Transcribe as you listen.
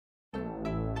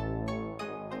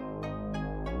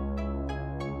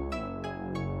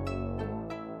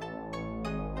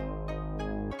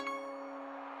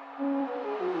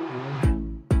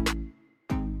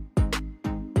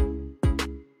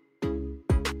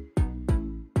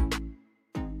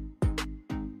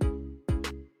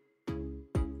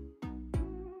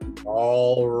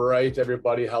All right,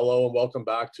 everybody. Hello and welcome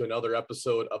back to another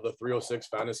episode of the 306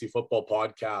 Fantasy Football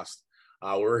Podcast.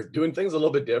 We're doing things a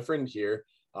little bit different here,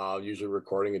 usually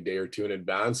recording a day or two in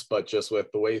advance, but just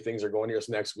with the way things are going here this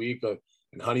next week and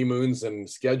honeymoons and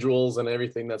schedules and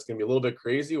everything, that's going to be a little bit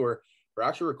crazy. We're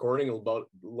actually recording about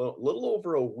a little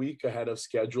over a week ahead of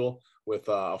schedule with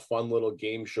a fun little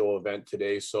game show event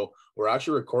today. So we're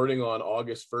actually recording on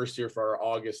August 1st here for our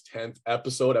August 10th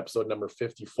episode number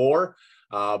 54.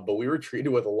 But we were treated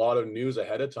with a lot of news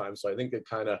ahead of time. So I think it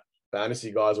kind of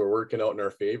fantasy gods were working out in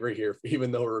our favor here,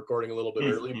 even though we're recording a little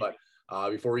bit early. But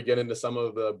before we get into some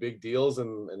of the big deals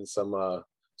and some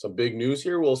big news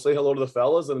here, we'll say hello to the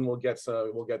fellas and we'll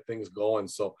get things going.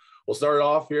 So we'll start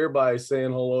off here by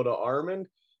saying hello to Armand.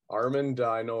 Armand,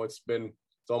 I know it's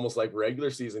almost like regular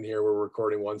season here. We're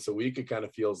recording once a week. It kind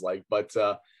of feels like, but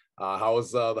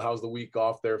how's the week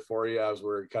off there for you as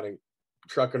we're kind of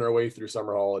trucking our way through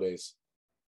summer holidays?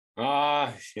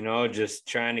 Just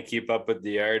trying to keep up with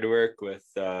the yard work with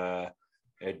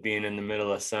it being in the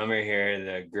middle of summer here.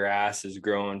 The grass is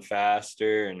growing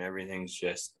faster and everything's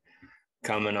just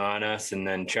coming on us, and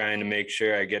then trying to make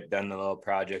sure I get done the little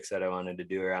projects that I wanted to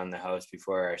do around the house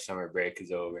before our summer break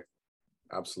is over.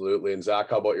 Absolutely. And Zach,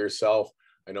 how about yourself?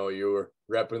 I know you were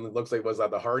repping, it looks like, was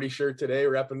that the Hardy shirt today,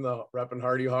 repping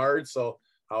Hardy hard. So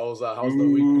how's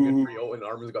the week been good for you? And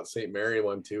Armin's got St. Mary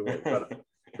one too.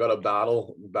 Got a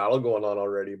battle going on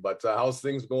already, but how's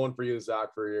things going for you, Zach,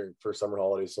 for summer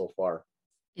holidays so far?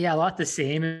 Yeah, a lot the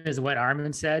same as what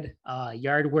Armin said.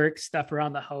 Yard work, stuff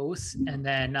around the house, and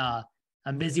then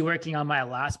I'm busy working on my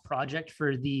last project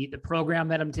for the program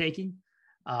that I'm taking.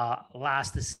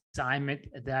 Last assignment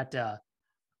that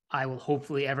I will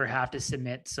hopefully ever have to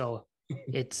submit. So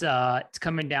it's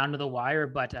coming down to the wire,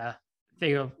 but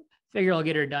figure I'll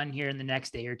get her done here in the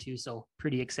next day or two. So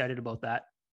pretty excited about that.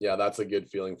 Yeah, that's a good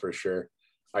feeling for sure.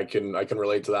 I can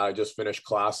relate to that. I just finished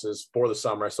classes for the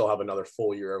summer. I still have another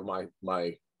full year of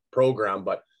my program,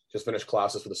 but just finished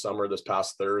classes for the summer this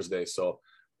past Thursday. So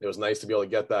it was nice to be able to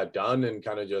get that done and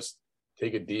kind of just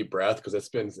take a deep breath, because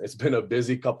it's been a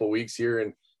busy couple of weeks here,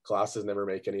 and classes never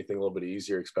make anything a little bit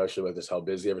easier, especially with just how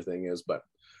busy everything is. But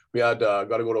we had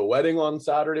got to go to a wedding on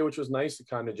Saturday, which was nice to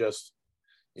kind of just,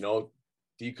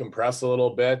 decompress a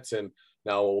little bit. And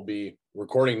now we'll be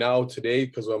recording now today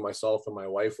because myself and my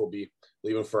wife will be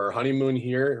leaving for our honeymoon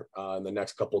here in the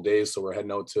next couple of days. So we're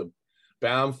heading out to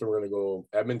Banff, and we're going to go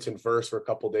Edmonton first for a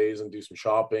couple of days and do some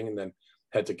shopping, and then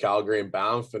head to Calgary and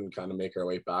Banff and kind of make our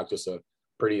way back. Just a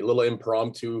pretty little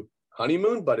impromptu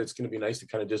honeymoon, but it's going to be nice to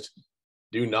kind of just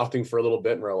do nothing for a little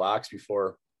bit and relax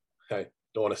before, I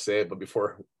don't want to say it, but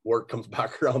before work comes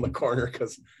back around the corner,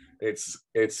 because it's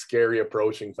scary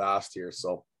approaching fast here.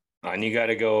 So. And you got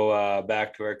to go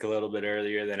back to work a little bit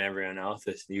earlier than everyone else,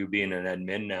 with you being an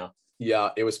admin now. Yeah,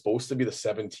 it was supposed to be the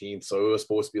 17th, so it was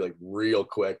supposed to be like real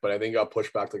quick, but I think it got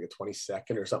pushed back to like the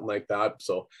 22nd or something like that.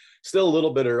 So still a little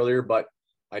bit earlier, but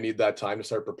I need that time to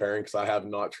start preparing, because I have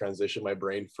not transitioned my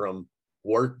brain from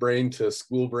work brain to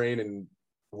school brain and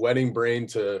wedding brain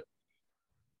to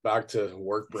back to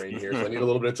work brain here. So I need a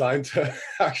little bit of time to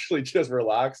actually just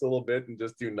relax a little bit and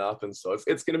just do nothing. So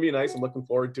it's going to be nice. I'm looking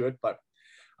forward to it, but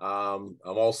I'm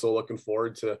also looking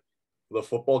forward to the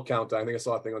football countdown. I think I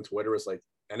saw a thing on Twitter. It was like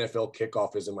NFL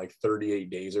kickoff is in like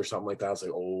 38 days or something like that. I was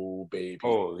like, oh, baby.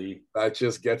 Holy. That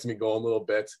just gets me going a little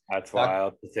bit. That's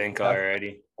wild to think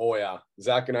already. Oh, yeah.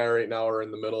 Zach and I right now are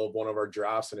in the middle of one of our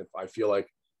drafts. And if I feel like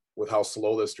with how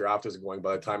slow this draft is going,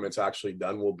 by the time it's actually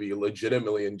done, we'll be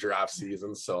legitimately in draft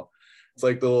season. So it's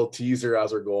like the little teaser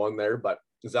as we're going there. But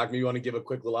Zach, maybe you want to give a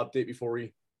quick little update before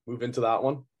we move into that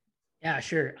one? Yeah,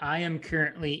 sure. I am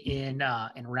currently in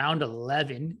round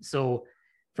 11. So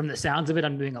from the sounds of it,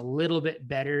 I'm doing a little bit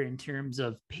better in terms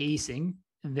of pacing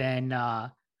than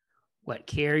what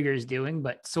Carrier's doing.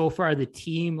 But so far, the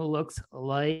team looks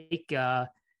like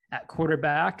at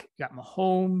quarterback, got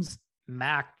Mahomes,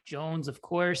 Mac Jones, of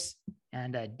course,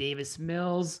 and Davis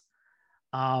Mills.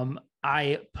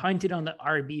 I punted on the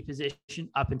RB position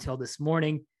up until this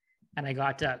morning, and I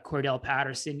got Cordell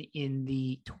Patterson in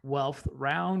the 12th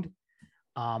round.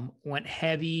 Went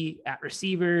heavy at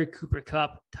receiver, Cooper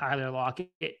Kupp, Tyler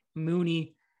Lockett,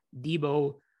 Mooney,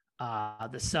 Debo,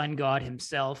 the Sun God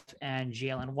himself, and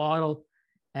Jalen Waddle.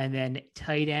 And then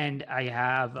tight end, I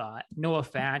have Noah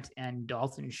Fant and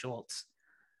Dalton Schultz.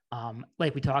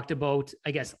 Like we talked about,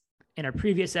 I guess, in our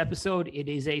previous episode, it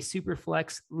is a super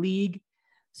flex league.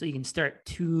 So you can start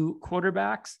 2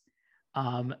 quarterbacks.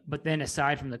 But then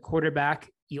aside from the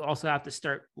quarterback, you also have to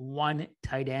start 1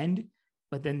 tight end.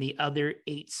 But then the other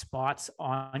 8 spots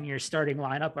on your starting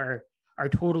lineup are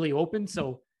totally open.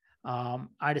 So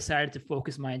I decided to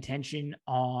focus my attention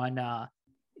on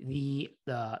the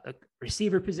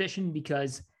receiver position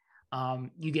because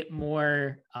you get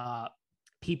more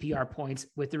PPR points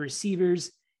with the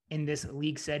receivers in this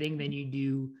league setting than you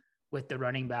do with the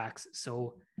running backs.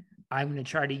 So I'm going to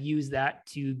try to use that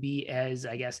to be as,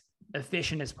 I guess,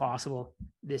 efficient as possible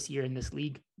this year in this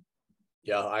league.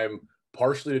 Yeah, I'm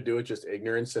partially to do it just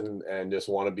ignorance and just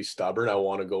want to be stubborn. I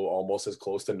want to go almost as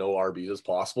close to no RBs as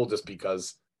possible just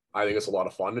because I think it's a lot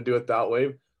of fun to do it that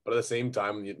way. But at the same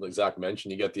time, like Zach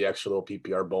mentioned, you get the extra little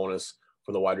PPR bonus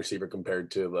from the wide receiver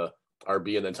compared to the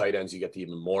RB, and then tight ends, you get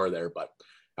even more there. But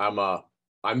I'm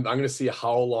going to see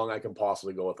how long I can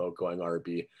possibly go without going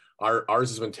RB. Ours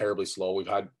has been terribly slow. We've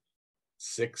had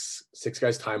six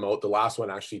guys time out. The last one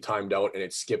actually timed out and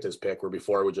it skipped his pick, where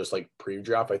before it would just like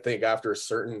pre-draft. I think after a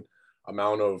certain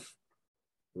amount of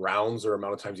rounds or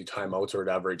amount of times you time out or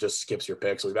whatever, it just skips your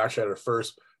pick. So we've actually had our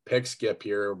first pick skip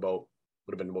here would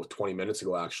have been about 20 minutes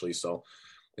ago actually. So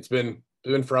it's been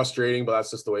frustrating, but that's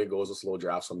just the way it goes with slow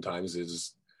draft sometimes.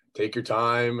 Is take your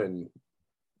time and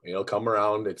it'll come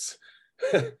around. It's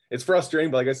it's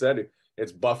frustrating, but like I said,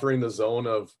 it's buffering the zone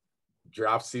of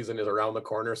draft season is around the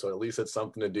corner, so at least it's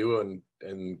something to do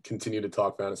and continue to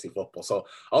talk fantasy football. So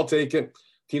I'll take it.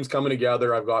 Team's coming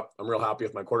together. I'm real happy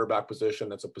with my quarterback position.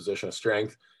 That's a position of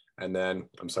strength. And then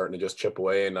I'm starting to just chip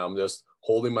away, and I'm just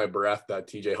holding my breath that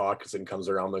TJ Hawkinson comes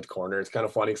around the corner. It's kind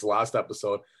of funny because the last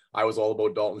episode I was all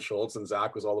about Dalton Schultz and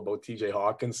Zach was all about TJ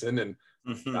Hawkinson, and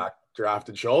Zach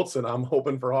drafted Schultz and I'm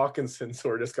hoping for Hawkinson. So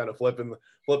we're just kind of flipping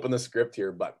the script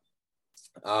here. But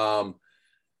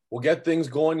we'll get things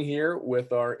going here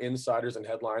with our insiders and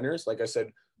headliners. Like I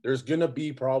said, there's going to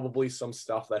be probably some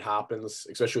stuff that happens,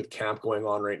 especially with camp going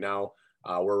on right now.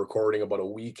 We're recording about a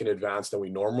week in advance than we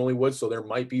normally would. So there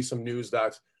might be some news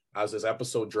that as this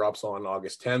episode drops on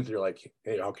August 10th, you're like,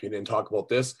 hey, how can you didn't talk about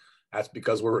this? That's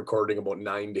because we're recording about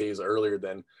 9 days earlier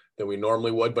than we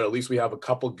normally would. But at least we have a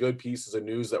couple good pieces of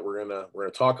news that we're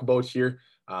gonna talk about here.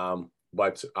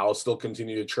 But I'll still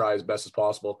continue to try as best as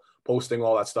possible, posting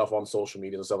all that stuff on social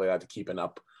media and stuff like that to keeping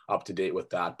up to date with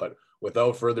that. But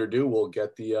without further ado, we'll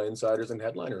get the insiders and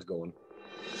headliners going.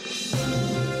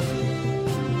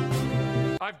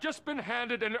 I've just been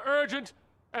handed an urgent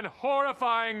and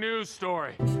horrifying news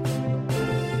story.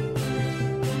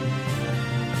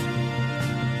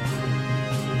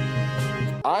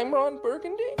 I'm Ron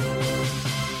Burgundy.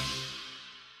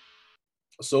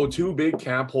 So 2 big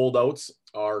camp holdouts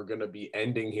are going to be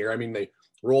ending here. I mean, they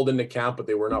rolled into camp, but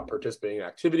they were not participating in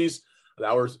activities.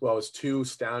 That was 2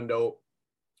 standout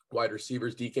wide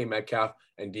receivers, DK Metcalf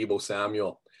and Deebo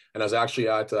Samuel. And I was actually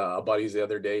at a buddy's the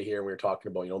other day here, and we were talking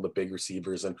about, the big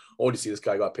receivers. And, do you see this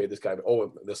guy got paid? This guy,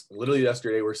 this literally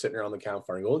yesterday, we're sitting around the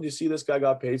campfire and do you see this guy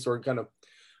got paid? So we're kind of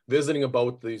visiting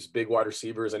about these big wide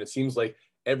receivers. And it seems like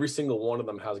every single one of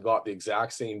them has got the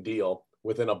exact same deal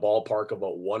within a ballpark of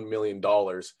about $1 million.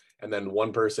 And then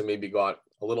one person maybe got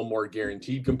a little more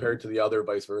guaranteed compared to the other,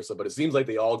 vice versa. But it seems like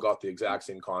they all got the exact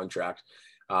same contract.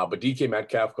 But DK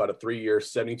Metcalf got a 3-year,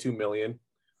 $72 million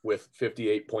with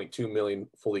 $58.2 million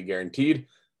fully guaranteed.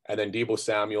 And then Deebo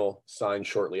Samuel signed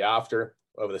shortly after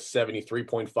over the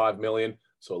 $73.5 million.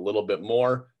 So a little bit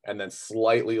more, and then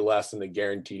slightly less than the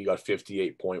guarantee. He got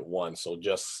 58.1. So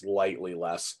just slightly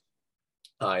less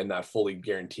in that fully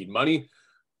guaranteed money.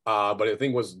 But I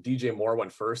think was DJ Moore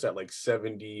went first at like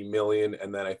 70 million.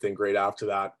 And then I think right after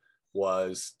that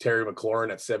was Terry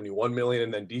McLaurin at 71 million,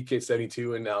 and then DK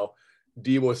 72. And now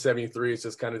Deebo 73. It's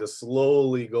just kind of just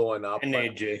slowly going up. And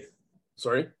AJ.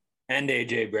 Sorry? And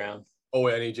AJ Brown. Oh,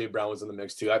 and AJ Brown was in the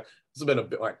mix too. This has been a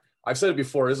bit like I've said it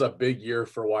before, this is a big year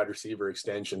for wide receiver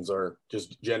extensions or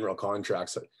just general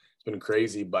contracts. It's been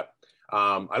crazy, but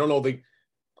I don't know.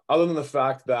 Other than the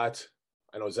fact that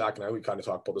I know Zach and we kind of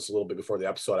talked about this a little bit before the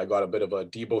episode. I got a bit of a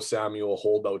Deebo Samuel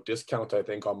holdout discount, I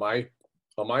think, on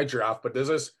my draft, but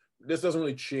this doesn't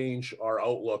really change our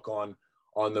outlook on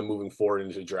them moving forward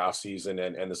into draft season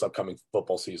and this upcoming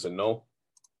football season. No,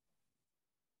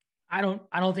 I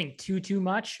don't think too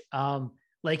much.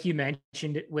 Like you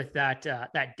mentioned with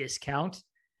that discount,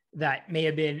 that may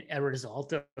have been a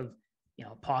result of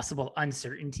possible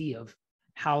uncertainty of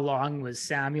how long was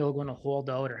Samuel going to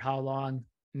hold out or how long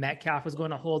Metcalf was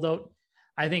going to hold out.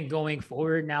 I think going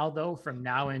forward now, though, from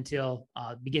now until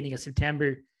beginning of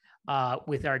September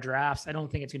with our drafts, I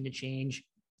don't think it's going to change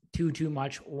too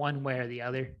much one way or the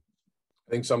other.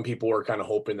 I think some people were kind of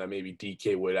hoping that maybe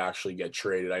DK would actually get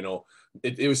traded. I know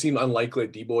it would seem unlikely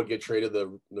that Deebo would get traded.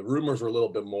 The rumors were a little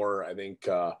bit more, I think,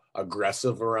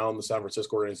 aggressive around the San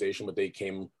Francisco organization, but they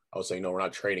came out saying, no, we're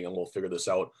not trading him. We'll figure this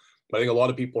out. But I think a lot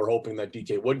of people are hoping that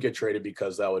DK would get traded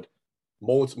because that would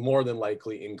more than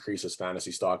likely increase his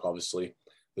fantasy stock. Obviously,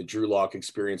 the Drew Lock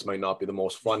experience might not be the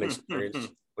most fun experience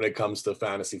when it comes to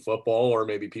fantasy football, or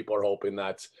maybe people are hoping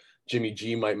that Jimmy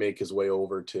G might make his way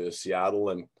over to Seattle,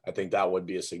 and I think that would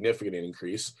be a significant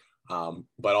increase. But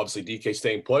obviously DK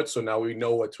staying put, so now we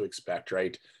know what to expect,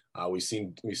 right? We've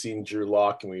seen Drew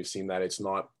Lock, and we've seen that it's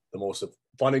not the most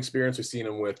fun experience. We've seen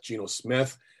him with Geno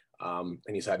Smith, and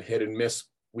he's had hit and miss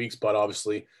weeks, but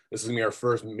obviously this is gonna be our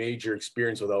first major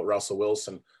experience without Russell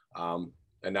Wilson.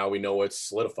 And now we know it's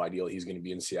solidified deal. He's going to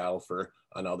be in Seattle for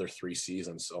another 3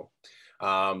 seasons. So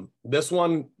this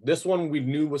one we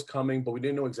knew was coming, but we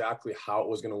didn't know exactly how it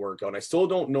was going to work out. And I still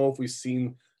don't know if we've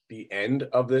seen the end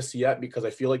of this yet, because I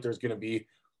feel like there's going to be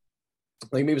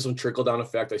like maybe some trickle down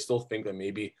effect. I still think that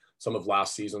maybe some of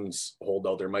last season's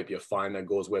holdout, there might be a fine that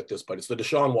goes with this, but it's the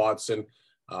Deshaun Watson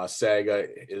saga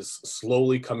is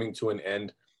slowly coming to an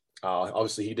end.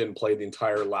 Obviously he didn't play the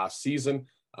entire last season.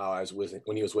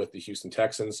 When he was with the Houston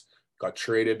Texans, got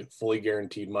traded, fully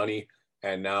guaranteed money,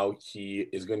 and now he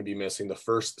is going to be missing the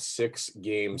first 6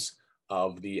 games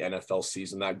of the NFL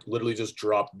season. That literally just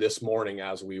dropped this morning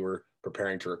as we were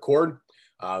preparing to record.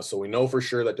 So we know for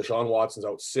sure that Deshaun Watson's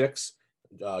out 6.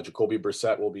 Jacoby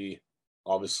Brissett will be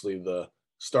obviously the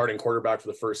starting quarterback for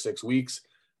the first 6 weeks.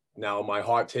 Now, my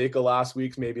hot take of last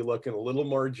week's maybe looking a little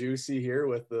more juicy here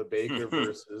with the Baker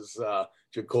versus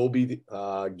Jacoby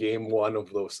game 1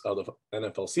 of the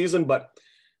NFL season. But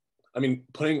I mean,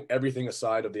 putting everything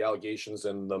aside of the allegations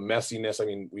and the messiness, I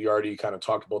mean, we already kind of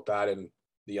talked about that and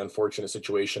the unfortunate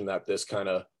situation that this kind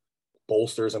of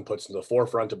bolsters and puts in the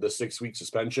forefront of the 6-week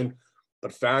suspension.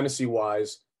 But fantasy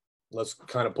wise, let's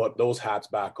kind of put those hats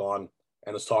back on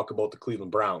and let's talk about the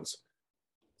Cleveland Browns.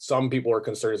 Some people are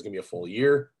concerned it's going to be a full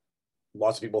year.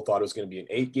 Lots of people thought it was going to be an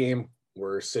 8 game.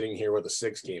 We're sitting here with a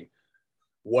 6 game.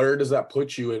 Where does that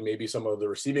put you in maybe some of the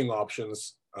receiving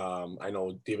options? I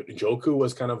know David Njoku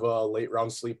was kind of a late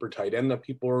round sleeper tight end that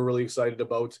people were really excited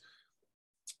about.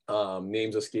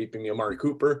 Names escaping me, Amari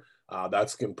Cooper.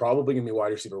 That's probably going to be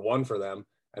wide receiver 1 for them.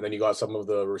 And then you got some of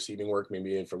the receiving work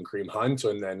maybe from Kareem Hunt,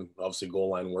 and then obviously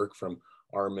goal line work from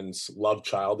Armin's love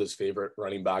child, his favorite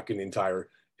running back in the entire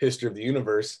history of the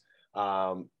universe.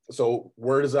 So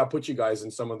where does that put you guys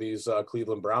in some of these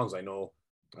Cleveland Browns? I know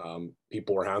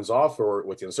people were hands off or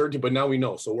with the uncertainty, but now we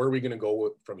know. So where are we going to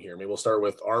go from here? Maybe we'll start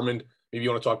with Armin. Maybe you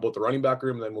want to talk about the running back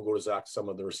room, and then we'll go to Zach, some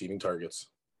of the receiving targets.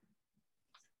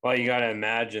 Well, you got to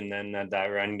imagine then that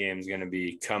run game is going to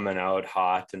be coming out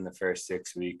hot in the first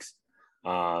 6 weeks,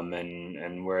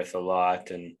 and worth a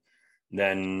lot. And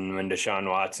then when Deshaun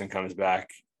Watson comes back,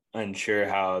 unsure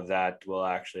how that will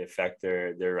actually affect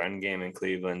their run game in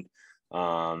Cleveland.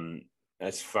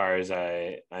 As far as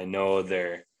I know,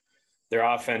 their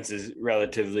offense is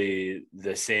relatively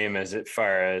the same as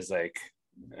far as like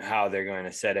how they're going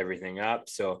to set everything up.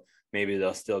 So maybe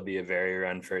they'll still be a very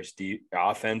run first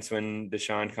offense when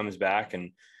Deshaun comes back,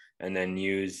 and then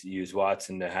use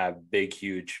Watson to have big,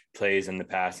 huge plays in the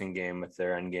passing game with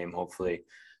their run game, hopefully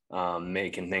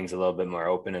making things a little bit more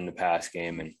open in the pass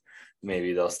game, and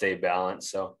maybe they'll stay balanced.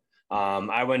 So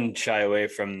I wouldn't shy away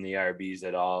from the RBs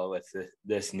at all with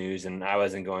this news, and I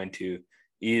wasn't going to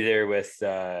either with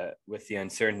the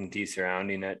uncertainty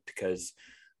surrounding it, because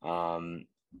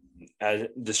as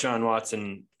Deshaun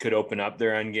Watson could open up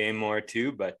their run game more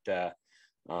too, but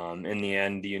in the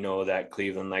end, you know that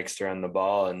Cleveland likes to run the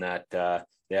ball, and that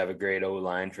they have a great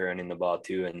O-line for running the ball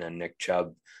too. And then Nick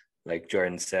Chubb, like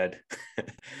Jordan said,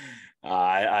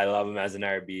 I love him as an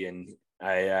RB, and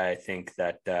I think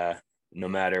that no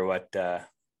matter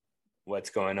what's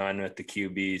going on with the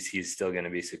QBs, he's still going to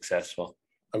be successful.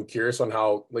 I'm curious on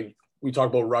how, like, we talk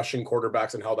about rushing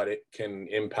quarterbacks and how that it can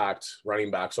impact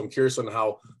running backs. So I'm curious on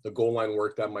how the goal line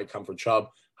work that might come from Chubb,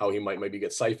 how he might maybe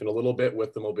get siphoned a little bit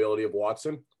with the mobility of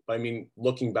Watson. But I mean,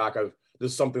 looking back,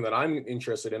 this is something that I'm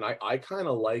interested in. I kind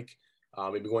of like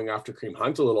maybe going after Kareem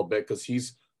Hunt a little bit, because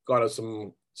he's got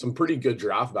some pretty good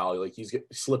draft value. Like he's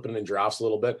slipping in drafts a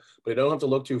little bit, but you don't have to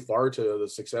look too far to the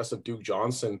success of Duke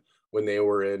Johnson when they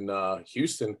were in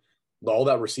Houston. All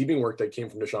that receiving work that came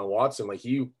from Deshaun Watson, like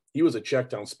he was a check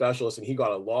down specialist, and he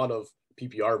got a lot of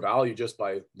PPR value just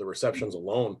by the receptions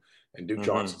alone. And Duke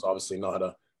Johnson's obviously not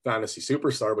a fantasy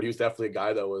superstar, but he was definitely a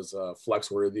guy that was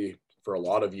flex worthy for a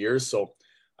lot of years. So,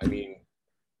 I mean,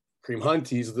 Kareem Hunt,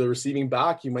 he's the receiving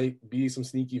back. You might be some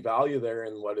sneaky value there.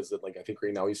 And what is it? Like, I think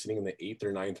right now he's sitting in the 8th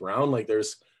or 9th round. Like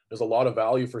there's a lot of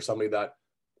value for somebody that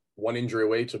one injury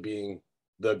away to being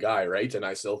the guy, right? And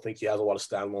I still think he has a lot of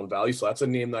standalone value. So that's a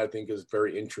name that I think is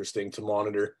very interesting to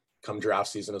monitor come draft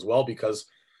season as well, because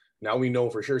now we know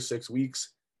for sure 6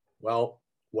 weeks. Well,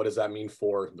 what does that mean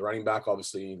for the running back?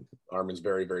 Obviously, Armin's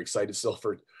very, very excited still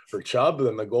for Chubb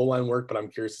and the goal line work, but I'm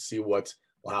curious to see what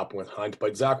will happen with Hunt.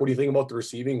 But Zach, what do you think about the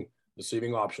receiving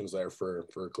options there for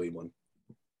Cleveland?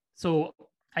 So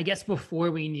I guess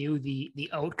before we knew the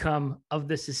outcome of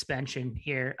the suspension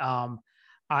here,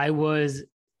 I was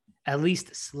at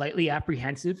least slightly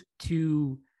apprehensive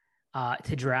to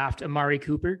draft Amari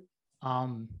Cooper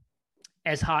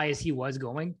as high as he was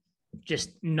going,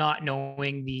 just not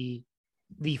knowing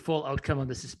the full outcome of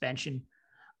the suspension.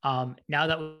 Now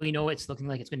that we know it's looking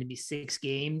like it's going to be 6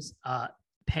 games,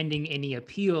 pending any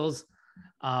appeals,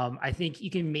 I think you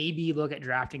can maybe look at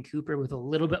drafting Cooper with a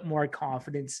little bit more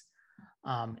confidence.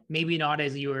 Maybe not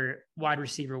as your wide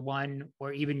receiver 1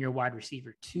 or even your wide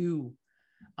receiver 2,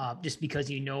 just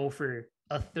because for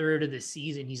a third of the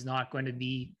season he's not going to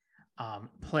be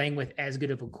playing with as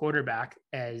good of a quarterback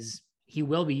as he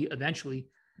will be eventually.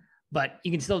 But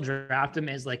you can still draft him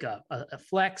as like a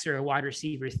flex or a wide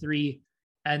receiver 3.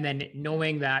 And then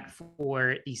knowing that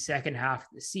for the second half of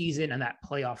the season and that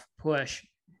playoff push,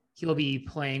 he'll be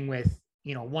playing with,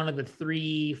 one of the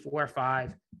 3, 4,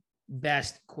 5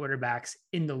 best quarterbacks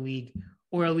in the league,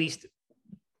 or at least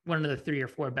one of the 3 or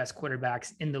 4 best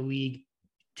quarterbacks in the league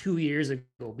 2 years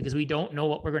ago, because we don't know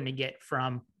what we're going to get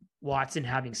from Watson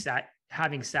having sat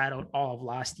out all of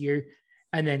last year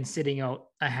and then sitting out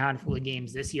a handful of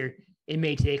games this year. It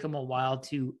may take him a while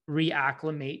to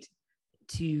reacclimate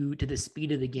to the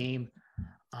speed of the game.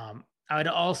 I would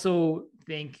also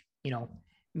think,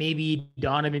 maybe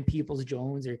Donovan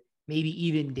Peoples-Jones or maybe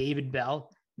even David Bell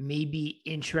may be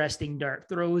interesting dart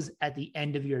throws at the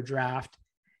end of your draft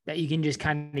that you can just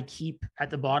kind of keep at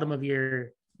the bottom of your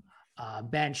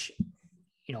bench,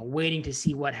 waiting to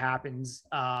see what happens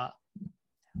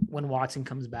when Watson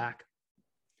comes back.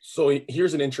 So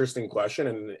here's an interesting question,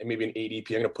 and maybe an ADP.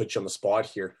 I'm going to put you on the spot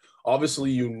here.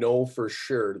 Obviously, for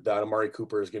sure that Amari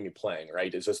Cooper is going to be playing,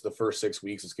 right? It's just the first 6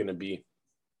 weeks is going to be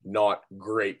not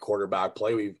great quarterback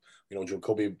play.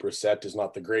 Jacoby Brissett is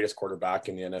not the greatest quarterback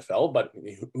in the NFL, but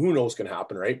who knows can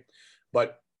happen, right?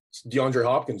 But DeAndre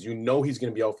Hopkins, he's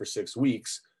going to be out for 6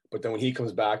 weeks, but then when he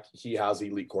comes back, he has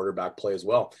elite quarterback play as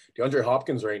well. DeAndre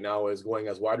Hopkins right now is going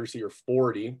as wide receiver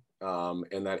 40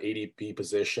 in that ADP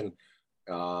position.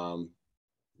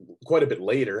 Quite a bit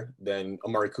later than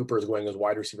Amari Cooper is going as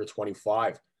wide receiver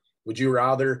 25. Would you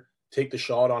rather take the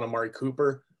shot on Amari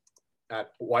Cooper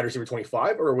at wide receiver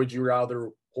 25, or would you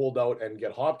rather hold out and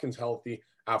get Hopkins healthy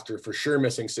after for sure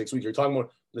missing 6 weeks? You're talking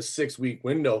about the 6 week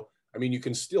window. I mean, you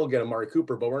can still get Amari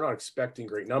Cooper, but we're not expecting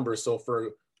great numbers. So for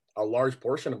a large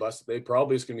portion of us, they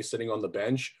probably is going to be sitting on the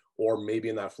bench or maybe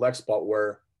in that flex spot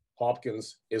where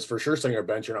Hopkins is for sure sitting on your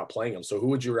bench. You're not playing him. So who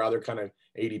would you rather? Kind of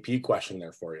ADP question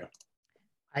there for you.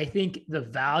 I think the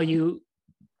value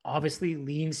obviously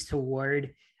leans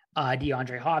toward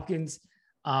DeAndre Hopkins.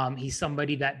 He's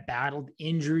somebody that battled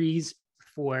injuries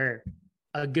for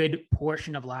a good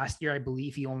portion of last year. I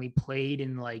believe he only played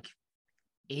in like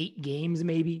 8 games,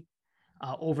 maybe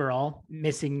overall,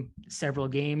 missing several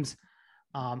games.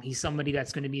 He's somebody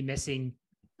that's going to be missing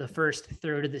the first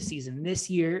third of the season this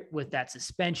year with that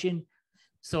suspension.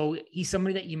 So he's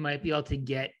somebody that you might be able to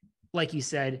get, like you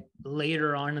said,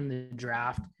 later on in the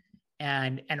draft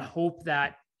and hope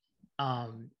that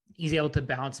he's able to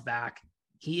bounce back.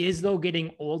 He is, though,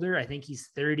 getting older. I think he's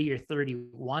 30 or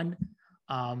 31.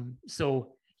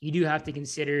 So you do have to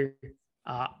consider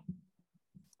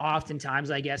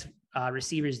oftentimes, I guess,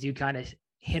 receivers do kind of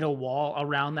hit a wall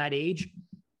around that age.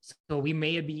 So we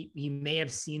may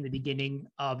have seen the beginning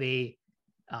of a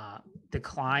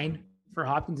decline for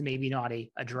Hopkins, maybe not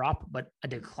a drop, but a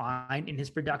decline in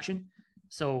his production.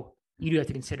 So you do have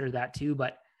to consider that too.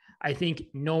 But I think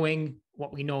knowing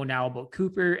what we know now about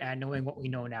Cooper and knowing what we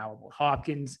know now about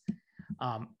Hopkins,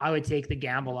 I would take the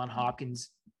gamble on Hopkins,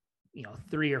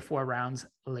 3 or 4 rounds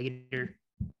later.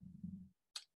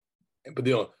 But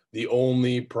the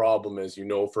only problem is,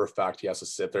 for a fact he has to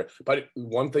sit there. But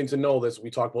one thing to know is we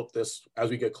talk about this as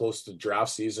we get close to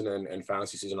draft season and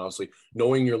fantasy season. Obviously,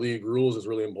 knowing your league rules is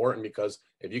really important, because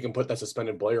if you can put that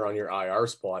suspended player on your IR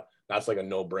spot, that's like a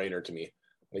no-brainer to me.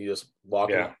 You just plop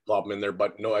them in there.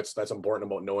 But no, that's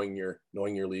important about knowing your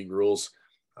league rules.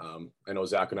 I know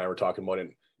Zach and I were talking about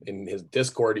it in his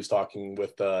Discord. He's talking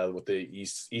with the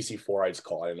EC4, I just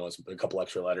call it. I know it's a couple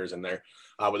extra letters in there,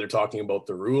 but they're talking about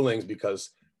the rulings, because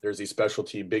there's these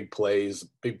specialty big play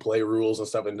rules and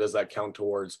stuff. And does that count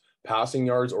towards passing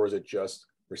yards, or is it just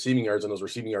receiving yards? And those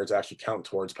receiving yards actually count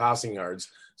towards passing yards.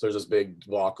 So there's this big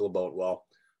debacle about, well,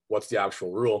 what's the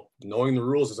actual rule? Knowing the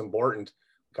rules is important.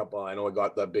 I know I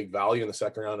got that big value in the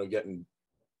second round of getting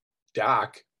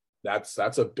Dak. That's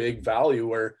a big value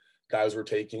where guys were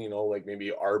taking, like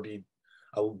maybe RB,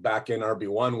 back in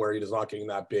RB1 where he's not getting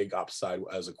that big upside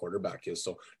as a quarterback is.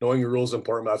 So knowing your rules is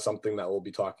important. That's something that we'll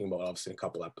be talking about obviously in a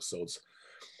couple episodes.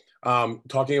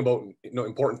 Talking about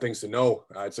important things to know.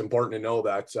 It's important to know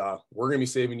that we're going to be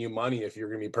saving you money if you're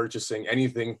going to be purchasing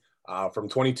anything from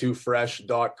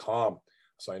 22fresh.com.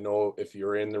 So I know if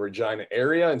you're in the Regina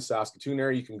area and Saskatoon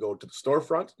area, you can go to the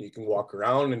storefront, you can walk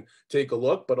around and take a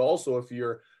look. But also if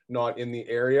you're not in the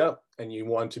area and you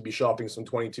want to be shopping some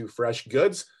 22 Fresh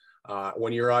goods,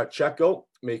 when you're at checkout,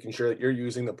 making sure that you're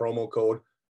using the promo code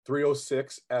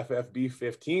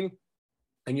 306FFB15,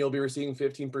 and you'll be receiving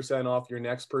 15% off your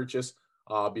next purchase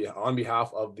on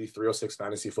behalf of the 306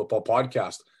 Fantasy Football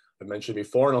Podcast. I mentioned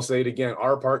before, and I'll say it again,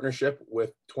 our partnership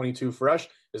with 22 Fresh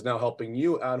is now helping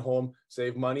you at home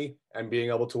save money and being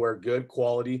able to wear good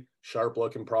quality, sharp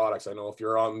looking products. I know if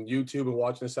you're on YouTube and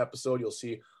watching this episode, you'll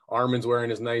see Armin's wearing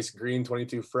his nice green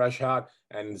 22 Fresh hat,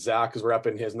 and Zach is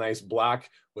repping his nice black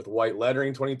with white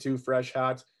lettering 22 Fresh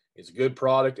hat. It's a good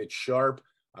product. It's sharp.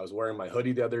 I was wearing my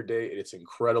hoodie the other day. It's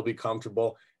incredibly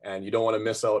comfortable, and you don't want to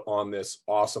miss out on this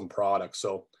awesome product.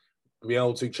 So be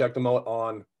able to check them out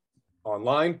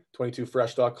online,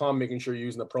 22fresh.com, making sure you're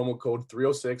using the promo code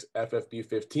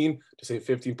 306FFB15 to save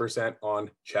 15%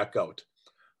 on checkout.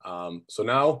 So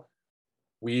now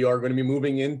we are going to be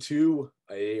moving into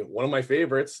one of my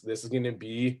favorites. This is going to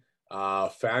be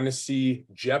Fantasy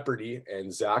Jeopardy,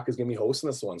 and Zach is going to be hosting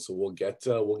this one. So we'll get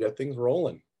things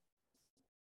rolling.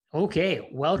 Okay,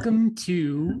 welcome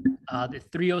to the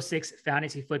 306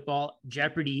 Fantasy Football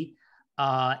Jeopardy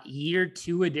Year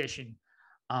 2 edition.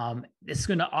 This is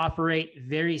going to operate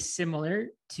very similar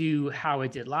to how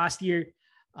it did last year.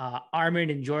 Armin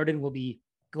and Jordan will be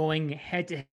going head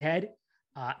to head,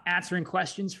 answering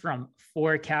questions from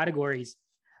 4 categories.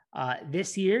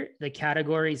 This year, the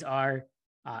categories are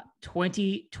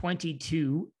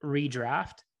 2022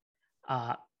 redraft,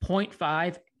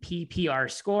 0.5 PPR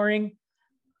scoring,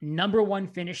 number 1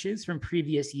 finishes from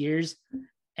previous years,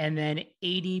 and then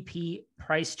ADP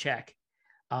price check.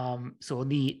 So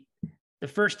the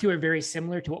first 2 are very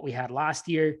similar to what we had last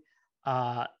year.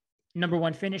 Number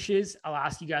 1 finishes, I'll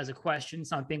ask you guys a question,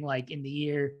 something like in the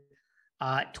year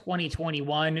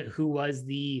 2021, who was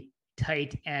the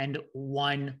tight end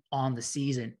 1 on the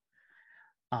season?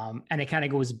 And it kind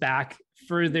of goes back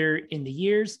further in the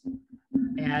years.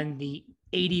 And the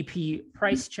ADP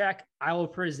price check, I will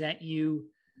present you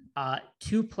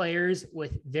 2 players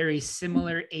with very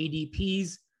similar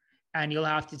ADPs, and you'll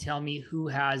have to tell me who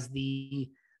has the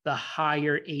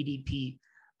higher ADP.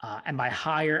 And by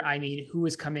higher, I mean who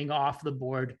is coming off the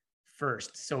board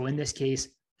first. So in this case,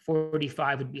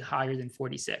 45 would be higher than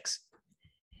 46.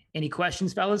 Any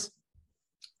questions, fellas?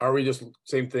 Are we just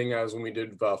same thing as when we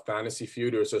did Fantasy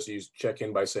Feud, or just you check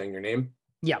in by saying your name?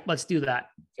 Yeah, let's do that.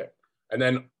 Okay. And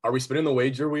then are we spinning the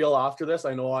wager wheel after this?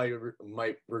 I know I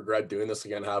might regret doing this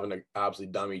again, having an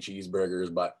absolutely dummy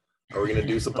cheeseburgers, but are we going to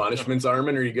do some punishments,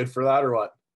 Armin? Are you good for that or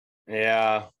what?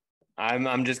 Yeah,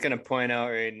 I'm just going to point out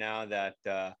right now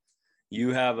that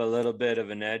you have a little bit of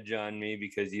an edge on me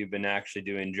because you've been actually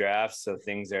doing drafts. So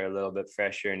things are a little bit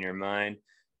fresher in your mind.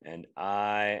 And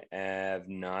I have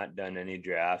not done any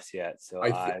drafts yet. So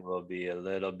I will be a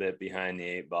little bit behind the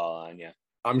 8 ball on you.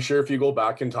 I'm sure if you go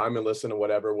back in time and listen to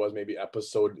whatever it was, maybe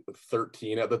episode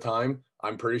 13 at the time,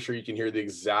 I'm pretty sure you can hear the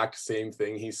exact same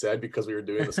thing he said because we were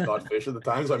doing the Scott Fish at the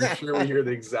time. So I'm sure we hear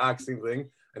the exact same thing,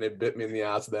 and it bit me in the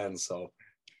ass then. So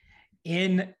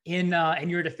in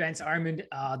your defense, Armin,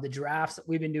 the drafts that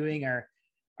we've been doing are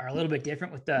a little bit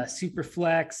different with the super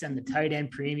flex and the tight end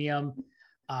premium.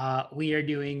 We are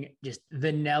doing just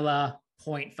vanilla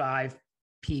 0.5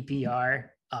 PPR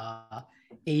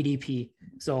ADP.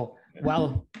 So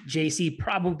while JC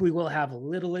probably will have a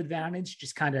little advantage,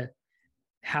 just kind of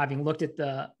having looked at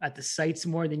the sites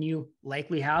more than you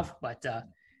likely have, but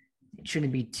it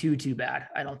shouldn't be too bad,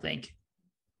 I don't think.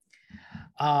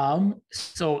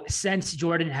 So since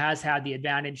Jordan has had the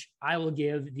advantage, I will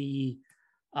give the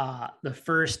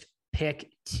first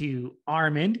pick to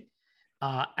Armin.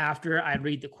 After I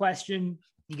read the question,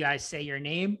 you guys say your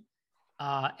name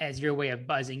as your way of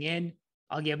buzzing in.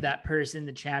 I'll give that person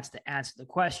the chance to answer the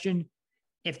question.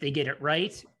 If they get it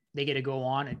right, they get to go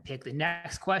on and pick the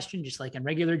next question, just like in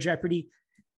regular Jeopardy.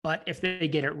 But if they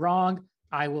get it wrong,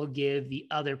 I will give the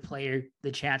other player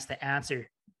the chance to answer.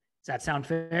 Does that sound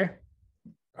fair?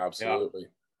 Absolutely.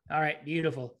 Yeah. All right,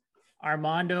 beautiful.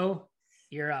 Armando,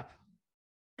 you're up.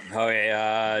 Okay,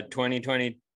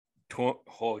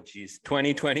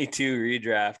 2022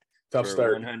 redraft. Tough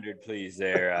start. 100, please,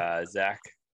 there, Zach.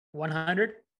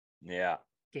 100? Yeah.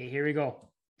 Okay, here we go.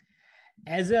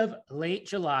 As of late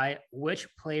July, which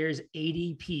player's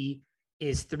ADP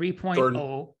is 3.0? Jordan.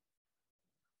 All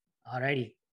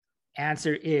righty.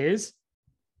 Answer is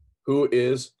Who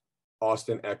is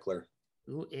Austin Eckler?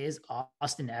 who is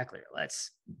Austin Eckler?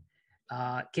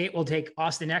 Kate will take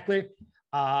Austin Eckler.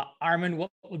 Armin,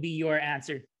 what would be your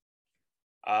answer?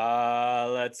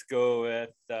 Let's go with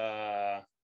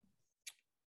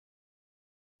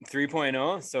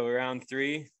 3.0. So around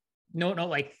 3. No,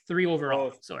 like 3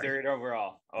 overall. Oh, Sorry. 3rd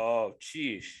overall. Oh,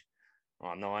 sheesh.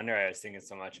 Well, no wonder I was thinking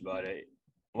so much about it.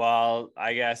 Well,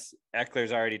 I guess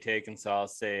Eckler's already taken, so I'll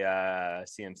say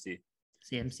CMC.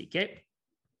 CMC. Okay.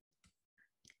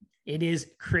 It is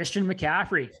Christian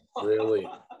McCaffrey. Really?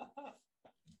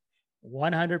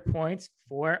 100 points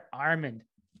for Armand.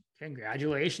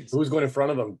 Congratulations. Who's going in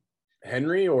front of him?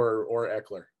 Henry or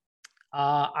Eckler?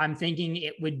 I'm thinking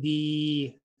it would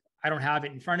be, I don't have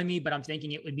it in front of me, but I'm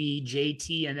thinking it would be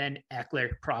JT and then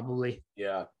Eckler probably.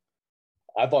 Yeah.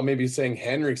 I thought maybe saying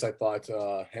Henry, because I thought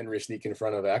Henry sneaking in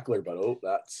front of Eckler, but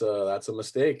that's a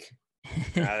mistake.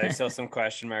 There's still some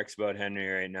question marks about Henry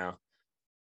right now.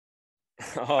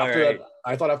 I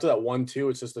thought after that 1-2,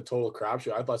 it's just a total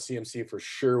crapshoot. I thought CMC for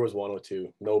sure was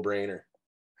 102. No brainer.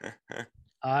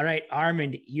 All right,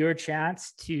 Armand, your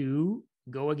chance to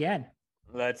go again.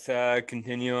 Let's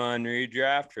continue on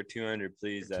redraft for 200,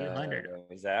 please. 200.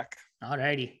 Zach. All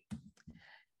righty.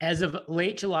 As of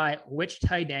late July, which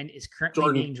tight end is currently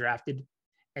Jordan. being drafted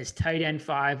as tight end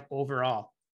 5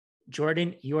 overall?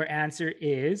 Jordan, your answer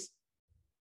is?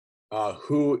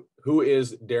 Who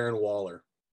is Darren Waller?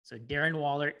 So Darren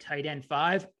Waller, tight end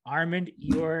 5. Armand,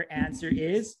 your answer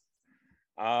is?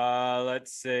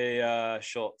 Let's say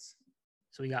Schultz.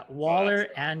 So we got Waller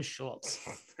and Schultz.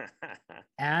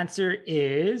 Answer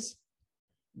is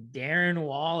Darren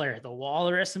Waller, the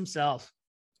Walrus himself.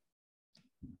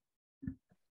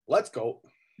 Let's go.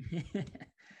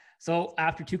 So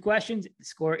after 2 questions, the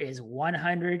score is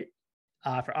 100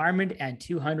 for Armand and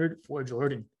 200 for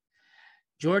Jordan.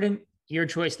 Jordan, your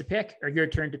choice to pick, or your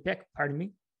turn to pick, pardon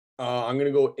me. I'm going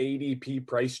to go ADP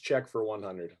price check for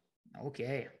 100.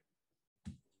 Okay.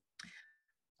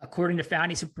 According to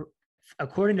Fantasy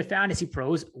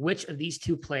Pros, which of these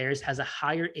 2 players has a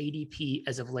higher ADP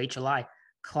as of late July?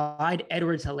 Clyde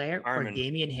Edwards-Helaire or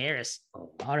Damian Harris?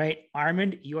 All right,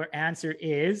 Armand, your answer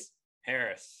is?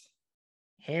 Harris.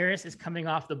 Harris is coming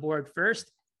off the board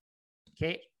first.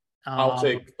 Okay. I'll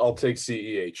take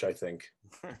CEH, I think.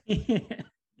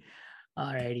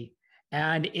 All righty.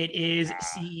 And it is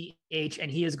CEH,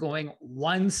 and he is going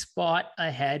 1 spot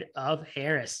ahead of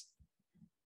Harris.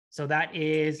 So that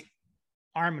is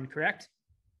Armand, correct?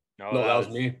 No, that was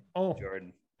me. Oh,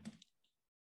 Jordan.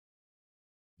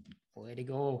 Way to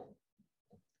go.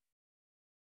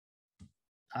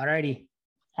 All righty.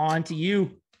 On to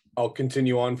you. I'll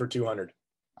continue on for 200.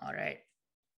 All right.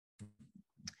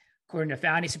 According to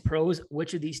Fantasy Pros,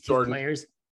 which of these 2 Jordan. players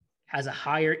has a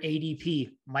higher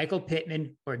ADP? Michael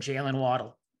Pittman or Jalen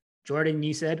Waddle? Jordan,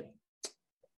 you said?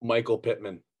 Michael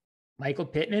Pittman. Michael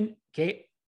Pittman. Okay.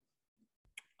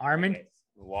 Armand?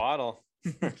 Waddle.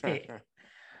 Okay.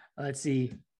 Let's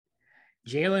see.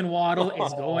 Jalen Waddle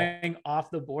is going off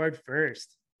the board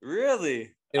first.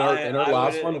 Really? In our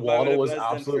last one, Waddle was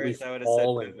absolutely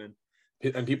falling.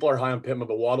 And people are high on Pittman,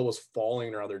 but Waddle was falling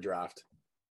in our other draft.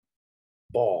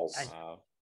 Balls. Wow.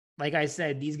 Like I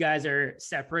said, these guys are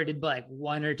separated by like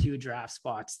 1 or 2 draft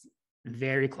spots.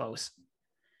 Very close.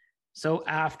 So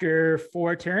after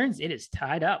 4 turns, it is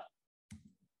tied up.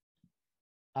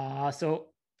 So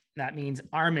that means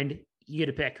Armand, you get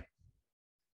a pick.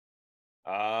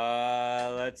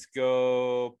 Let's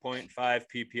go 0.5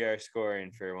 PPR scoring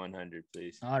for 100,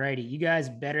 please. All righty. You guys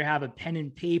better have a pen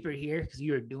and paper here because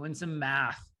you are doing some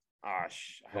math.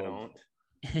 Gosh, I don't.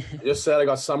 I just said I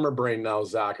got summer brain now,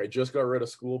 Zach. I just got rid of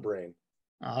school brain.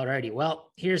 All righty. Well,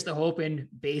 here's the hoping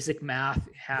basic math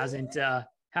hasn't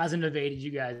evaded you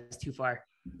guys too far.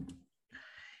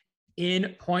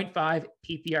 In 0.5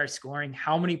 PPR scoring,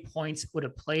 how many points would a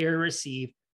player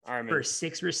receive for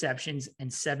 6 receptions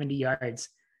and 70 yards?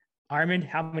 Armand,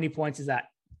 how many points is that?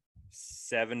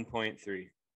 7.3.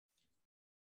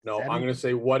 No, 7? I'm going to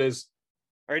say what is...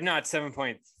 Or not 7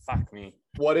 points. Fuck me.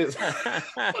 What is...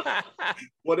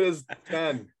 what is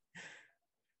 10?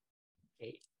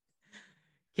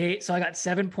 Okay, so I got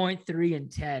 7.3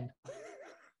 and 10.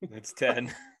 It's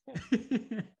 10.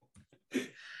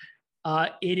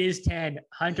 It is 10.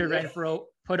 Hunter Renfrow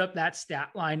put up that stat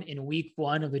line in week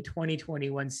 1 of the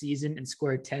 2021 season and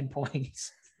scored 10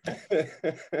 points.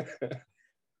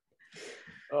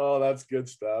 Oh, that's good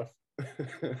stuff.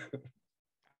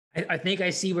 I think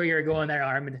I see where you're going there,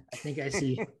 Armand. I think I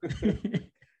see.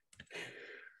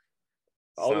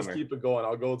 I'll just keep it going.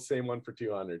 I'll go with the same one for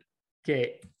 200.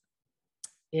 Okay.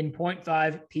 In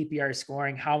 0.5 PPR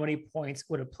scoring, how many points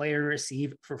would a player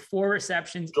receive for 4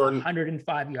 receptions, Jordan.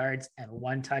 105 yards, and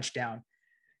 1 touchdown?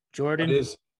 Jordan.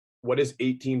 What is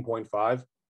 18.5?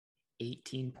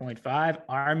 18.5.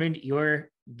 Armand, your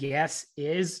guess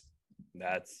is?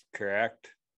 That's correct.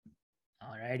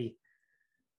 All righty.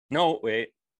 No, wait.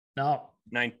 No.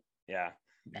 9. Yeah.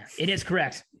 It is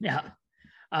correct. Yeah.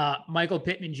 Michael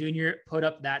Pittman Jr. put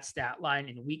up that stat line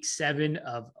in week 7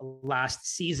 of last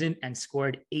season and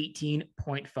scored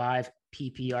 18.5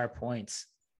 PPR points.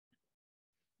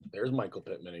 There's Michael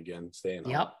Pittman again, staying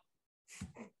Yep. home.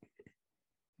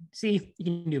 See, you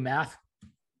can do math.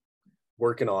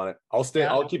 Working on it. I'll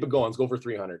keep it going. Let's go for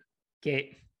 300.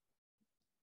 Okay.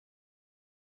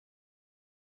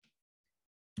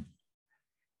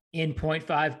 In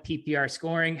 0.5 PPR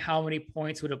scoring, how many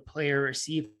points would a player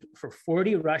receive for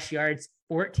 40 rush yards,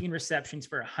 14 receptions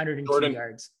for 102 Jordan.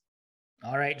 yards?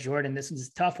 All right, Jordan, this is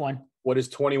a tough one. What is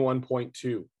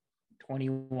 21.2?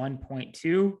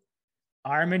 21.2.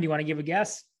 Armand, do you want to give a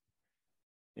guess?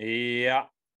 Yeah.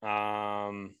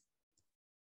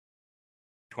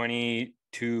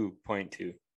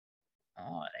 22.2.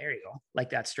 Oh, there you go.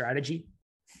 Like that strategy.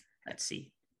 Let's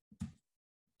see.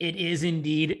 It is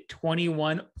indeed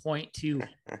 21.2.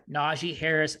 Najee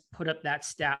Harris put up that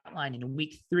stat line in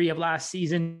week 3 of last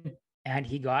season, and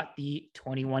he got the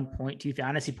 21.2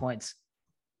 fantasy points.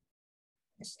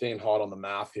 Staying hot on the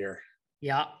math here.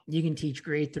 Yeah, you can teach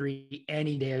grade 3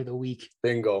 any day of the week.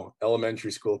 Bingo.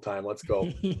 Elementary school time. Let's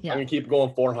go. Yeah. I'm going to keep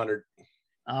going 400.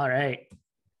 All right.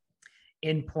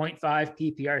 In 0.5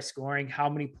 PPR scoring, how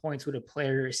many points would a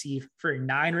player receive for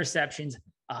 9 receptions,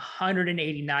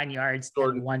 189 yards,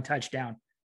 Jordan. and 1 touchdown?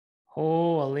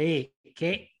 Holy.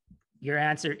 Okay. Your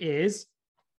answer is?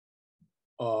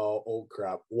 Oh,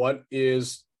 crap. What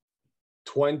is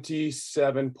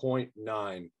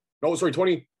 27.9? No, sorry,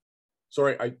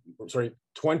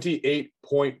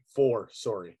 28.4.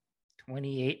 Sorry.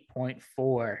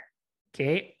 28.4.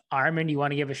 Okay. Armand, you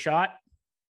want to give a shot?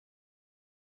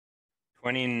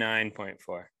 29.4.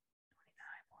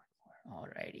 All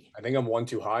righty. I think I'm one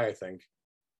too high, I think.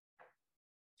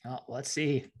 Oh, let's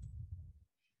see.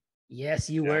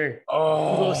 Yes, you were.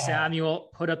 Oh, Hugo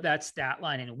Samuel put up that stat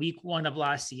line in week 1 of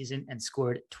last season and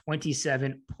scored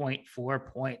 27.4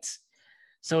 points.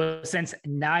 So since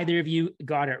neither of you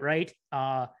got it right,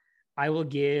 I will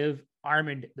give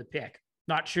Armand the pick.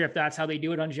 Not sure if that's how they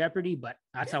do it on Jeopardy, but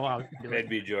that's how I'll do it.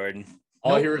 Maybe Jordan.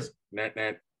 all I hear is net.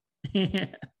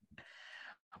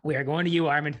 We are going to you,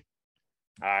 Armand.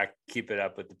 Keep it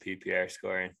up with the PPR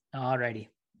scoring. All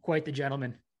righty. Quite the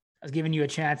gentleman. I was giving you a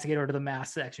chance to get over to the math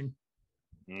section.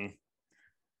 I'm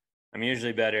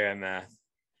usually better at math.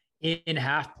 In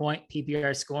half-point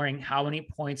PPR scoring, how many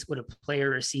points would a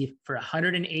player receive for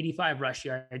 185 rush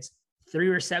yards, 3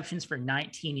 receptions for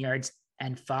 19 yards,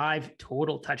 and 5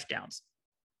 total touchdowns?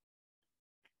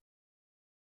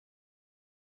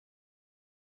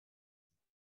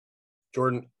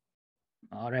 Jordan,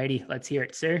 All righty. Let's hear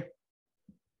it, sir.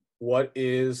 what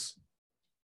is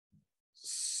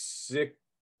sick?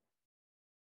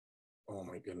 Oh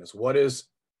my goodness. What is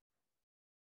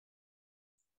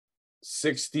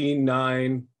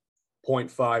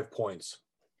 69.5 points?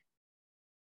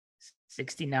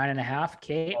 69.5.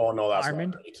 Okay. Oh no, that's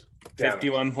Armand. not right. Damn it.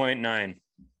 51.9.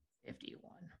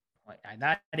 51.9.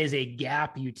 That is a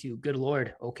gap, you two. Good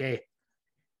Lord. Okay.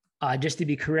 Just to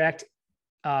be correct,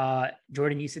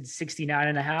 Jordan, you said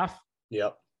 69.5.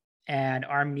 Yep. And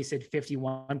Armand, you said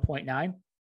 51.9.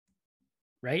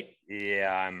 Right?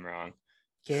 Yeah, I'm wrong.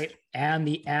 Okay. And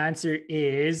the answer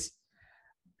is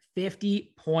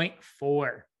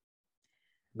 50.4.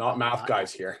 Not math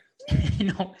guys here.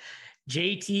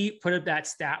 JT put up that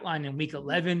stat line in week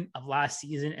 11 of last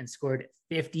season and scored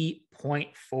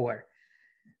 50.4.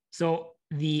 So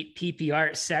the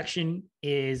PPR section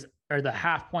or the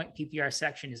half-point PPR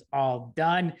section is all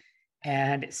done.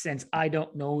 And since I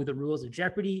don't know the rules of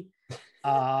Jeopardy,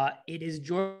 it is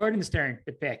Jordan's turn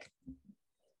to pick.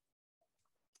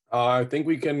 I think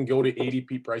we can go to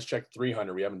ADP price check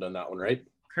 300. We haven't done that one, right?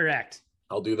 Correct.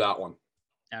 I'll do that one.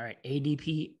 All right.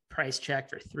 ADP price check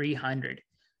for 300.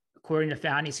 According to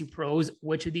Fantasy Pros,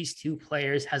 which of these 2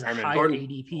 players has a higher Jordan.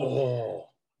 ADP? Oh, All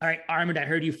right, Armand, I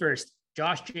heard you first.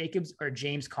 Josh Jacobs or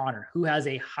James Conner? Who has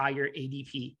a higher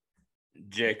ADP?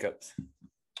 Jacobs.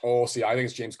 see, I think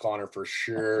it's James Conner for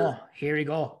sure. Oh, here we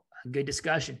go. A good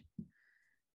discussion.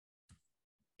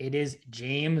 It is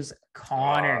James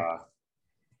Conner.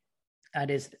 That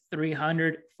is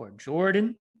 300 for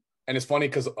Jordan. And it's funny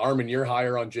because Armin, you're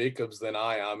higher on Jacobs than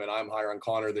I am, and I'm higher on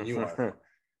Conner than you are.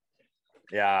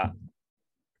 Yeah.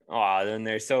 Oh, then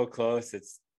they're so close.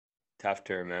 It's tough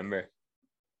to remember.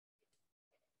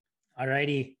 All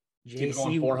righty. Keep JC,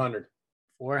 going 400.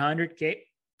 400. Okay.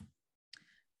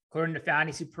 According to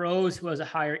Fantasy Pros, who has a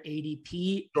higher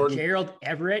ADP, Jordan. Gerald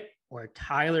Everett or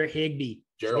Tyler Higbee?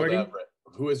 Gerald Jordan, Everett.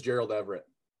 Who is Gerald Everett?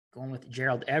 going with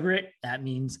Gerald Everett. That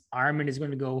means Armin is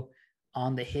going to go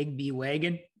on the Higbee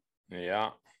wagon. Yeah.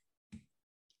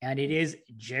 And it is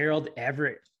Gerald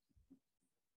Everett.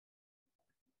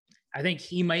 I think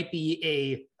he might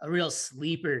be a real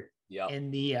sleeper Yeah. in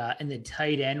the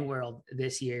tight end world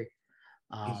this year.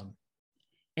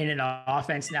 In an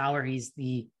offense now where he's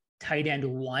the tight end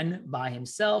one by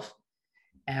himself.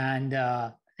 And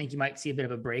I think you might see a bit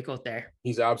of a breakout there.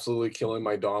 He's absolutely killing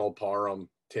my Donald Parham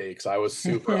takes. I was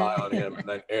super high on him, and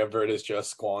then Everett is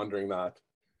just squandering that.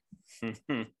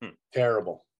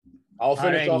 Terrible. I'll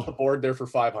finish off the board there for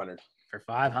 500. For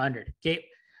 500. Okay.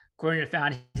 According to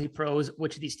Fantasy Pros,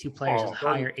 which of these two players has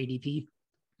higher ADP?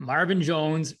 Marvin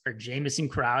Jones or Jamison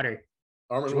Crowder?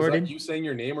 Armin, was that you saying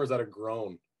your name or is that a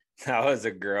groan? That was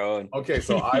a groan. Okay,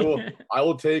 so I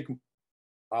will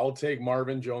take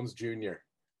Marvin Jones Jr.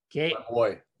 Okay. My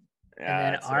boy. Yeah,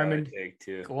 and then Armin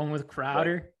too. going with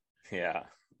Crowder. Yeah.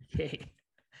 Okay.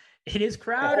 It is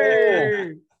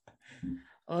Crowder.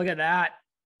 Oh. Look at that.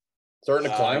 Starting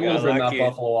to climb over in that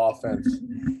Buffalo offense.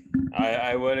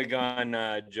 I would have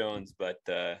gone Jones, but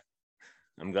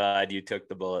I'm glad you took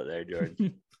the bullet there,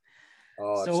 Jordan.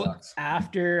 So sucks.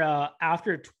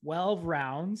 after 12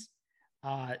 rounds,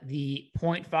 the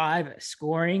 0.5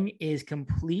 scoring is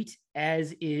complete,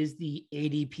 as is the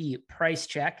ADP price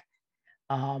check.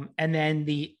 And then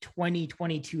the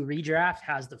 2022 redraft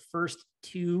has the first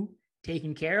two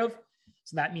taken care of.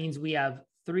 So that means we have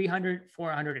 300,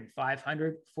 400, and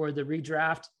 500 for the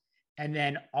redraft, and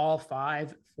then all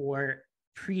 5 for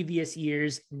previous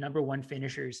year's number 1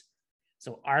 finishers.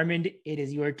 So Armand, it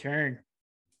is your turn.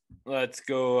 Let's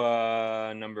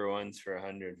go number 1s for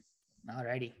 100. All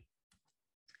righty.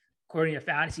 According to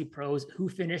Fantasy Pros, who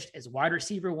finished as wide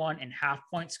receiver 1 in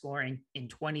half-point scoring in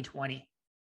 2020?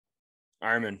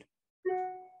 Armand.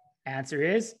 Answer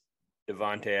is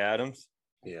Davante Adams.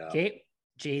 Yeah. Okay.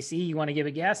 JC, you want to give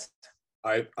a guess?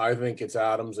 I think it's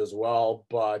Adams as well,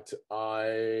 but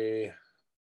I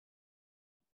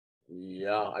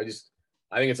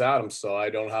think it's Adams, so I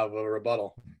don't have a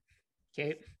rebuttal.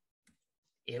 Okay.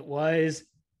 It was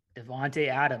Davante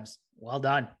Adams. Well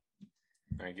done.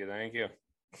 Thank you.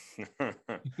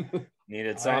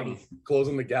 Needed something.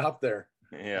 Closing the gap there.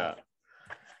 Yeah.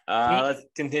 Let's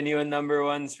continue with number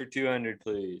 1s for 200,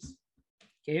 please.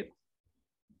 Okay.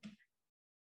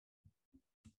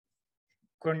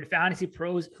 According to Fantasy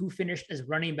Pros, who finished as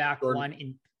running back Jordan. 1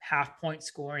 in half-point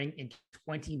scoring in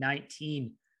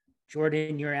 2019?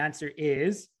 Jordan, your answer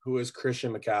is? Who is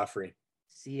Christian McCaffrey?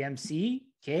 CMC.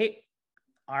 Okay.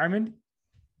 Armand?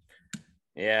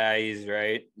 Yeah, he's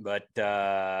right. But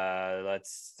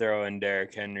let's throw in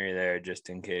Derrick Henry there just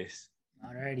in case.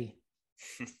 All righty.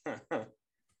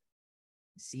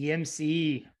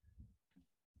 CMC.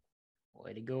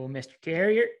 Way to go, Mr.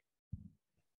 Carrier.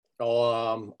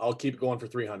 I'll keep going for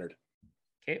 300.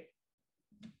 Okay.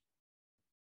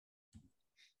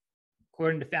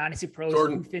 According to Fantasy Pros,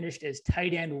 Jordan. who finished as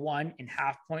tight end 1 in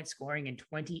half-point scoring in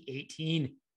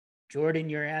 2018? Jordan,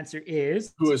 your answer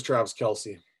is? Who is Travis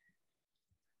Kelce?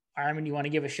 Armin, you want to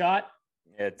give a shot?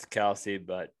 It's Kelsey,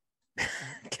 but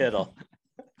Kittle.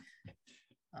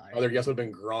 Other guess would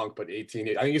have been Gronk, but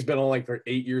 18. I think he's been on like for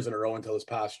 8 years in a row until this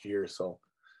past year. So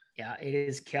yeah, it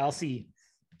is Kelsey.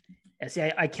 I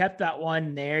see. I kept that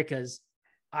one there because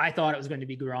I thought it was going to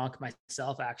be Gronk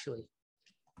myself, actually.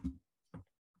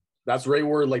 that's right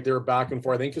where like they were back and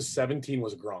forth. I think because 17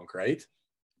 was Gronk, right?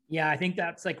 Yeah, I think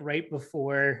that's like right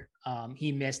before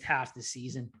he missed half the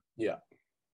season. Yeah.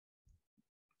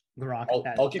 Gronk.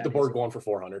 I'll keep the board going for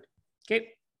 400. Okay.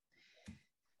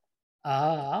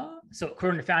 So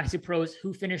according to Fantasy Pros,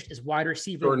 who finished as wide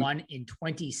receiver Jordan. 1 in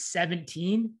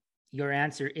 2017? Your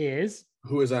answer is?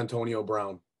 Who is Antonio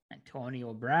Brown?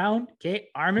 Antonio Brown. Okay.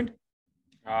 Armand?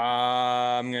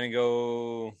 I'm going to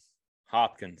go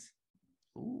Hopkins.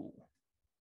 Ooh.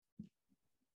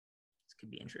 This could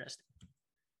be interesting.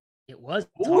 It was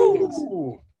Hopkins.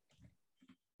 Ooh.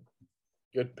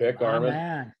 Good pick, Oh, Armin.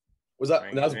 man. Was that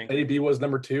Thank you, that's thank AB was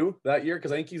number 2 that year?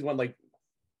 Because I think he's won like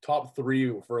top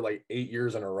 3 for like 8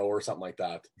 years in a row or something like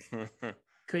that.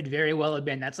 Could very well have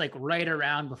been. That's like right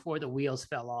around before the wheels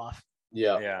fell off.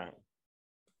 Yeah. Yeah.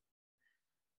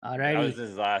 All That was righty.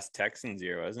 his last Texans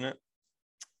year, wasn't it?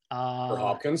 For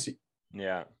Hopkins.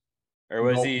 Yeah. Or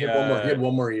was No, he? he had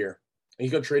one more year. And he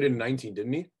got traded in 19,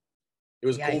 didn't he? It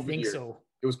was yeah, COVID I think year. so.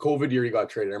 It was COVID year he got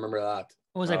traded. I remember that.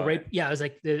 It was like it was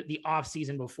like the off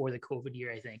season before the COVID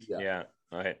year, I think. Yeah.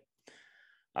 All right.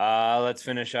 Let's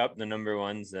finish up the number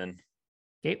ones then.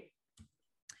 Okay.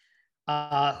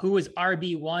 Who was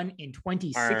RB1 in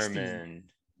 2016? Armand.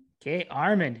 Okay,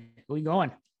 Armand. Who are we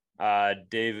going?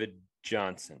 David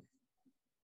Johnson.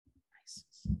 Nice.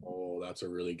 Oh, that's a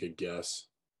really good guess.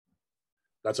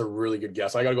 I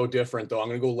got to go different, though. I'm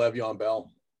going to go Le'Veon Bell.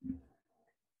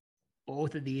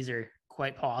 Both of these are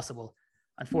quite possible.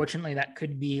 Unfortunately, that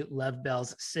could be Lev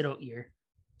Bell's sit-out year.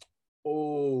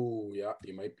 Oh, yeah,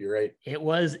 you might be right. It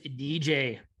was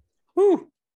DJ. Woo.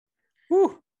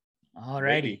 All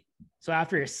righty. So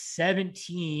after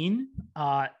 17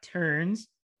 turns,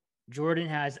 Jordan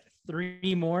has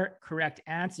 3 more correct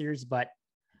answers, but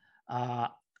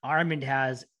Armand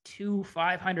has 2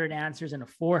 500 answers and a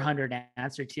 400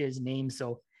 answer to his name.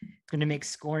 So it's going to make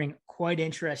scoring quite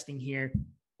interesting here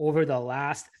over the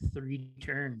last 3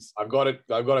 turns. I've got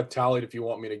it tallied if you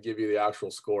want me to give you the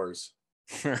actual scores.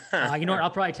 You know what? I'll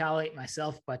probably tally it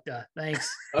myself, but thanks.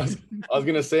 I was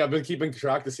going to say, I've been keeping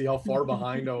track to see how far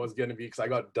behind I was going to be because I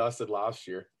got dusted last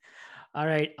year. All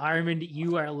right, Armand,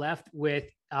 you are left with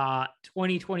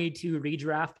 2022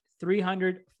 redraft,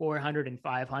 300, 400, and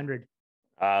 500.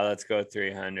 Let's go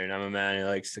 300. I'm a man who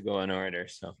likes to go in order.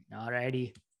 So, all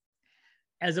righty.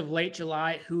 As of late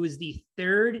July, who is the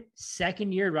 3rd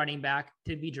second-year running back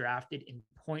to be drafted in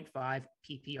 0.5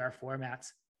 PPR formats,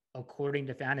 according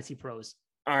to Fantasy Pros?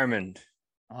 Armand.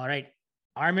 All right,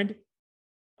 Armand.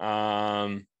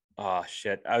 Oh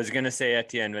shit. I was gonna say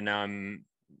Etienne, but now I'm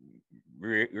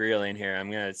reeling here. I'm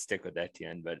gonna stick with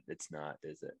Etienne, but it's not,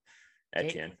 is it?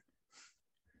 Etienne.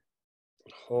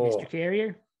 Oh, Mr.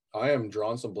 Carrier. I am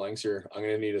drawing some blanks here. I'm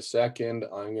gonna need a second.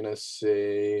 I'm gonna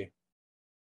say.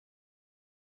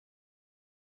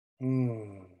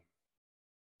 I'm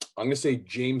gonna say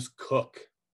James Cook.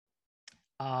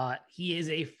 He is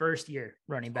a first-year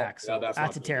running back, so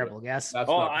that's a terrible guess.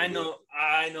 I know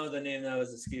the name that was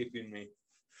escaping me.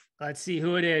 Let's see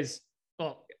who it is.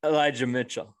 Oh, Elijah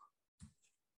Mitchell.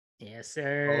 Yes,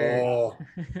 sir. Oh,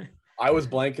 I was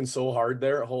blanking so hard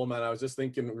there. Oh man, I was just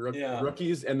thinking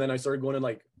rookies, and then I started going in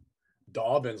like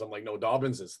Dobbins. I'm like, no,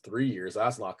 Dobbins is 3 years.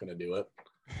 That's not going to do it.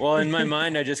 Well, in my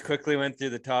mind, I just quickly went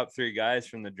through the top 3 guys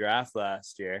from the draft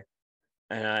last year.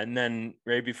 And then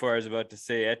right before I was about to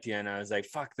say Etienne, I was like,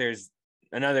 fuck, there's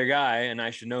another guy and I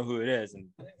should know who it is. And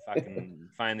fucking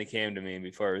finally came to me when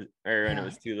it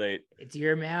was too late. It's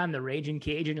your man, the Raging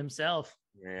Cajun himself.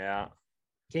 Yeah.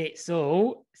 Okay,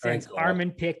 so since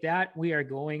Armand picked that, we are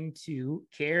going to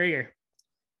Carrier.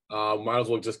 Might as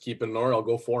well just keep it in order. I'll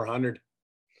go 400.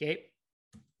 Okay.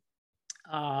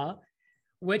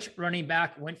 Which running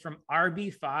back went from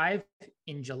RB5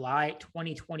 in July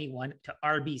 2021 to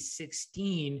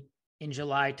RB16 in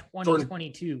July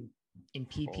 2022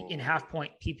 in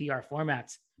half-point PPR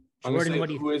formats? Jordan, what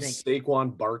do you think? Who is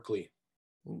Saquon Barkley?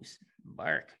 Ooh,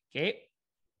 Bark. Okay.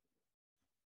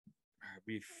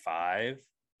 RB5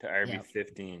 to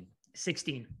RB15.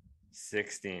 16.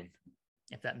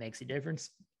 If that makes a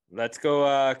difference. Let's go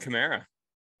Kamara.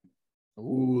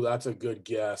 Ooh, that's a good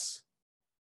guess.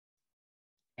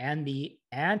 And the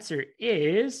answer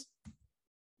is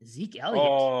Zeke Elliott.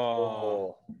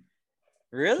 Oh,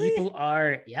 really?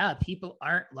 People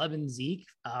aren't loving Zeke.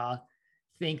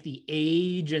 Think the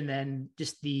age and then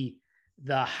just the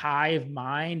hive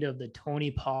mind of the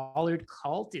Tony Pollard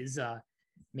cult is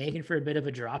making for a bit of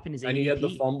a drop in his ADP. And he had the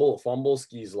fumble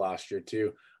skis last year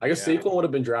too. I guess Saquon would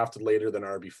have been drafted later than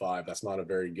RB5. That's not a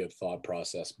very good thought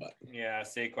process, but yeah,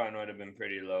 Saquon would have been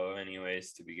pretty low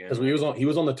anyways to begin. Because he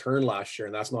was on the turn last year,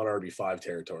 and that's not RB5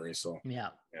 territory. So yeah.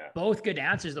 Both good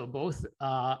answers though. Both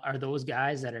are those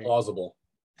guys that are plausible.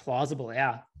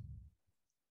 Yeah.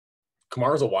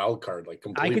 Kamara's a wild card, like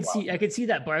completely. I could see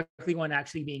that Barkley one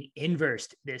actually being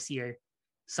inversed this year.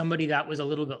 Somebody that was a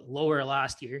little bit lower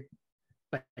last year,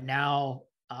 but now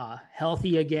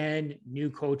healthy again, new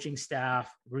coaching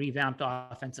staff, revamped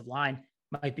offensive line,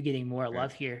 might be getting more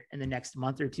love here in the next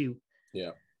month or two.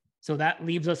 Yeah. So that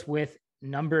leaves us with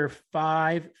number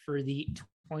 5 for the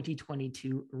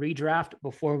 2022 redraft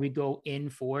before we go in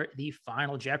for the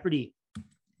final Jeopardy.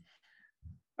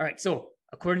 All right. So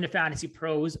according to Fantasy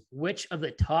Pros, which of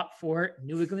the top 4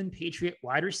 New England Patriot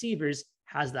wide receivers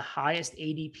has the highest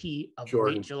ADP of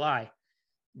late July?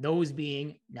 Those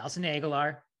being Nelson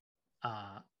Aguilar,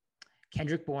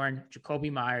 Kendrick Bourne, Jacoby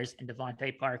Myers, and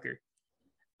Devontae Parker.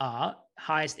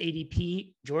 Highest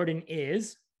ADP, Jordan,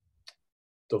 is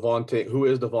Devontae. Who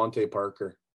is Devontae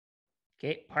Parker?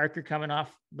 Okay, Parker coming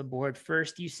off the board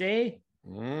first, you say.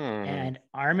 And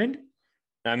Armand?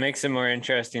 That makes it more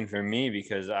interesting for me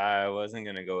because I wasn't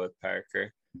going to go with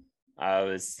Parker. I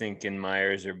was thinking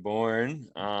Myers or Bourne.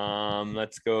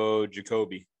 Let's go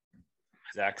Jacoby.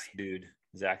 Zach's dude.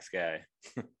 Zach's guy.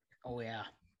 Oh yeah.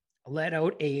 Let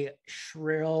out a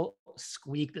shrill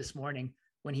squeak this morning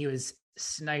when he was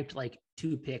sniped like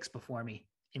 2 picks before me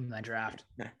in my draft.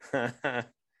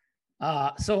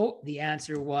 So the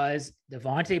answer was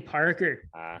Devontae Parker.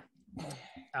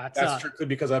 That's strictly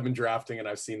because I've been drafting and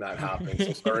I've seen that happen.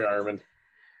 So sorry, Armin.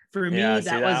 For me,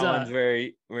 that was one's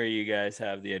where you guys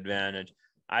have the advantage.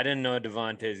 I didn't know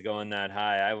Devontae's going that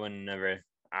high.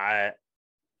 I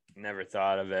never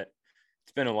thought of it.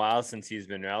 It's been a while since he's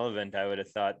been relevant. I would have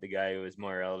thought the guy who was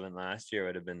more relevant last year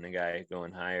would have been the guy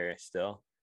going higher still.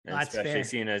 And That's especially fair.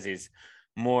 seeing as he's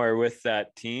more with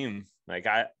that team. Like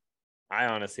I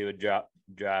honestly would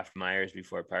draft Myers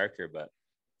before Parker, but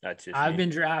that's just I've me.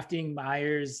 been drafting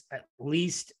Myers at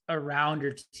least a round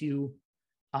or two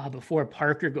before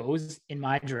Parker goes in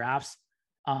my drafts,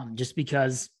 just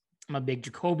because I'm a big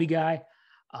Jacoby guy.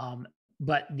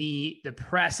 But the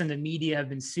press and the media have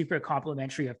been super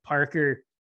complimentary of Parker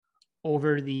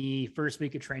over the first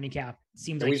week of training camp. It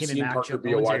seems like We've him and seen Mac Parker Jones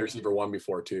be a wide are receiver 1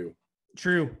 before too.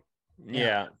 true.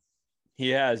 Yeah, he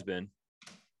has been,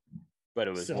 but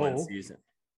it was one So- season.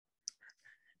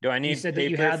 Do I need said that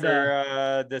you paper had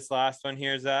for this last one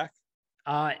here, Zach?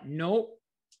 Nope.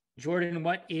 Jordan,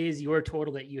 what is your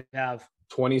total that you have?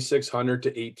 2,600 to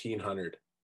 1,800.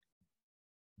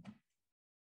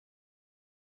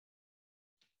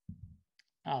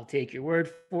 I'll take your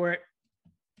word for it.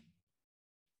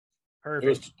 It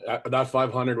Perfect. was that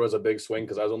 500 was a big swing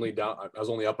because I was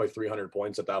only up by 300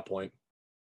 points at that point.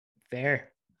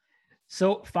 Fair.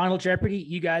 So, Final Jeopardy,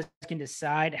 you guys can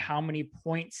decide how many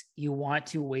points you want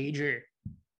to wager.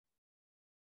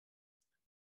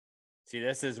 See,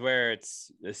 this is where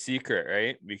it's a secret,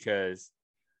 right? Because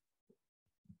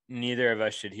neither of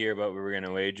us should hear what we were going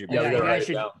to wager. Yeah, we you gotta write guys it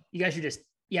should down. you guys should just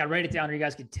write it down, or you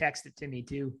guys could text it to me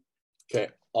too. Okay,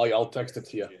 I'll text it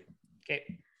to you. Okay.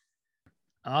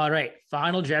 All right.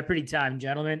 Final Jeopardy time,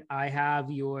 gentlemen. I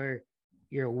have your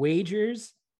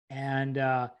wagers, and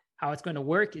how it's going to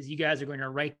work is you guys are going to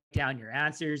write down your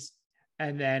answers,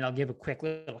 and then I'll give a quick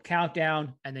little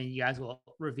countdown, and then you guys will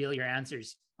reveal your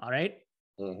answers. All right.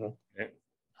 Mm-hmm.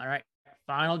 All right.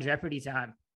 Final Jeopardy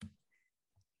time.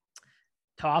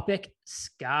 Topic: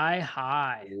 Sky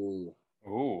High.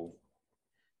 Ooh.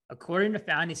 According to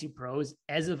Fantasy Pros,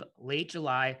 as of late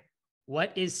July,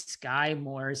 what is Sky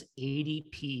Moore's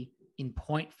ADP in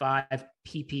 0.5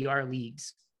 PPR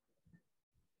leagues?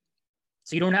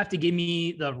 So you don't have to give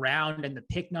me the round and the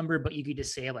pick number, but you could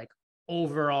just say like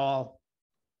overall,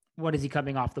 what is he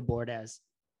coming off the board as?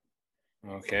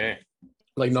 Okay.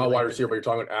 Like not So, wide like- receiver, but you're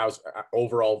talking as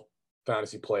overall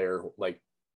fantasy player. Like,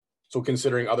 so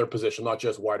considering other position, not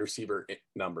just wide receiver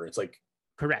number. It's like,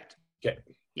 Correct. okay,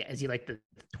 Yeah. Is he like the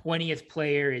 20th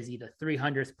player? Is he the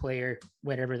 300th player?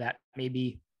 Whatever that may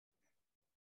be.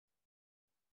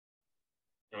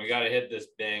 We got to hit this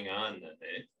bang on then,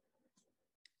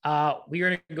 eh? We're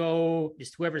going to go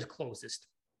just whoever's closest.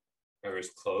 Whoever's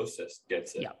closest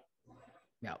gets it. Yeah.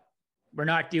 Yeah. We're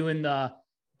not doing the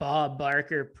Bob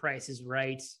Barker Price is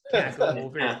Right. Can't go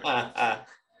over.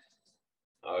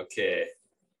 Okay.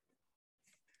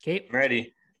 Okay. I'm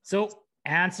ready. So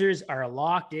answers are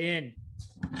locked in.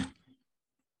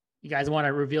 You guys want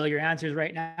to reveal your answers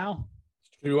right now?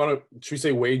 should we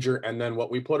say wager and then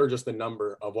what we put, or just the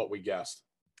number of what we guessed?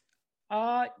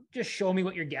 Just show me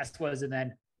what your guess was, and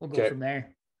then we'll go Okay. from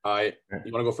there. You want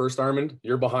to go first, Armand?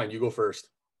 You're behind. You go first.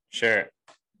 Sure.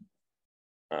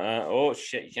 Oh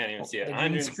shit! You can't even see it. The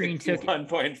green screen took it.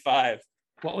 161.5.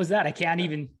 What was that? I can't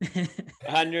even.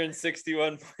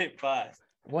 161.5.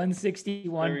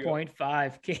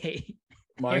 161.5. Okay.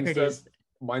 Mine There it says is.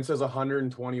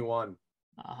 121.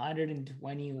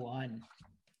 121.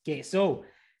 Okay, so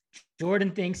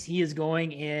Jordan thinks he is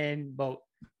going in about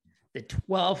the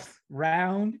 12th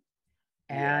round,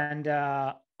 and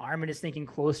Armin is thinking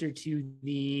closer to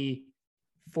the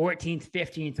 14th,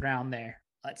 15th round there.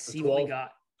 Let's The see what we 12th.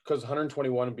 got. Because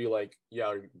 121 would be like,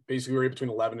 yeah, basically right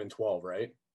between 11 and 12, right?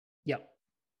 Yep.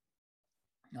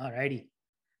 All righty.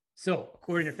 So,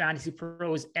 according to Fantasy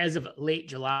Pros, as of late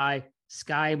July,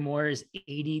 Sky Moore's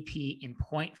ADP in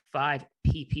 0.5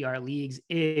 PPR leagues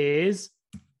is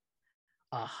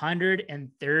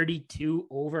 132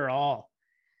 overall.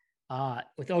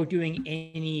 Without doing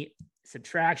any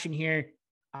subtraction here,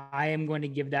 I am going to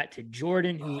give that to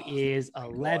Jordan, who is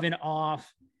 11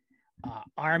 off.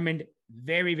 Armand,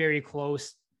 very, very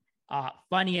close.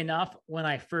 Funny enough, when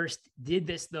I first did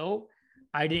this, though,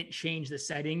 I didn't change the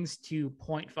settings to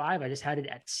 0.5. I just had it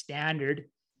at standard,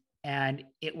 and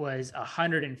it was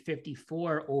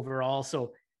 154 overall.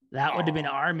 So That would have been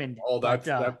Armand. Oh, but,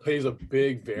 that plays a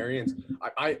big variance.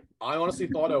 I honestly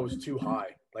thought I was too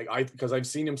high. Because I've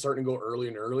seen him starting to go earlier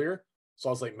and earlier. So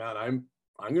I was like, man, I'm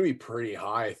gonna be pretty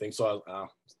high, I think. So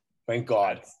thank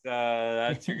God.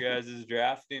 That's your guys'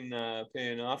 drafting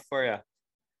paying off for you.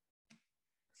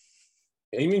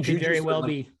 I mean, could very well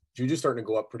be. Juju's starting to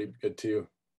go up pretty good too.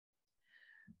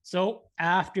 So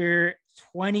after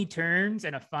 20 turns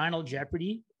and a final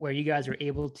Jeopardy, where you guys were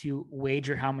able to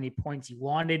wager how many points you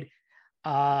wanted,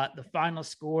 the final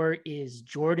score is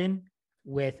Jordan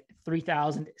with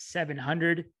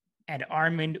 3,700 and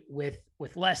Armand with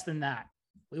less than that.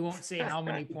 We won't say how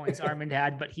many points Armand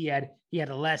had, but he had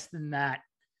less than that.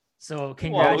 So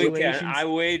congratulations. I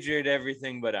wagered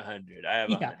everything but 100. I have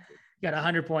 100. You got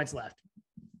 100 points left.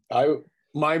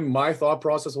 My thought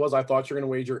process was I thought you're going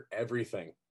to wager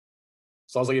everything.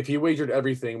 So I was like, if he wagered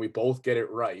everything, we both get it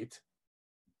right,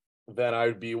 then I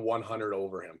would be 100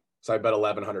 over him. So I bet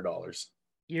 $1,100.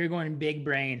 You're going big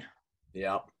brain.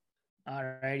 Yeah. All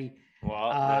righty.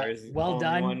 Well, there's well only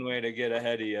done. one way to get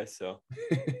ahead of you. So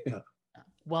Yeah.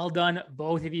 Well done,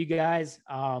 both of you guys.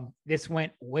 This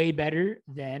went way better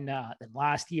than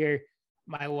last year.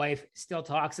 My wife still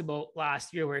talks about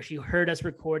last year where she heard us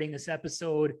recording this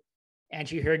episode and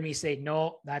she heard me say,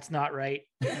 no, that's not right.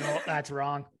 No, that's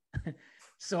wrong.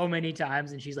 So many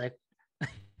times. And she's like,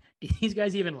 do these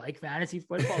guys even like fantasy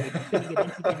football? They couldn't get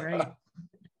anything right.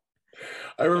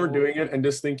 I remember doing it and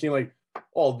just thinking like,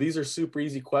 oh, these are super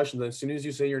easy questions. And as soon as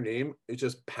you say your name, it's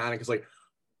just panic. It's like,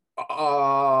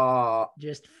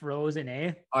 just frozen,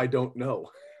 eh? I don't know.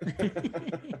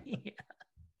 Yeah.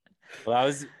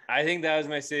 Well, I think that was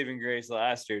my saving grace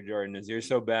last year, Jordan, is you're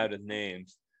so bad with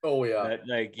names. Oh yeah. That,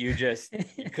 like you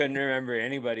couldn't remember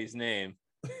anybody's name.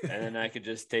 And then I could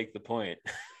just take the point.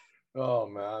 Oh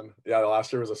man. Yeah,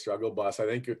 last year was a struggle bus.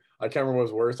 I can't remember what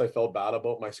was worse. I felt bad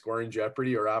about my score in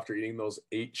Jeopardy or after eating those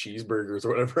 8 cheeseburgers or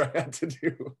whatever I had to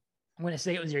do. I'm going to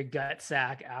say it was your gut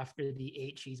sack after the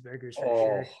 8 cheeseburgers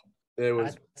for sure.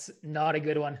 That's not a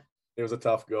good one. It was a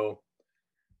tough go.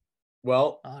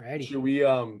 Well, alrighty.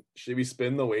 Should we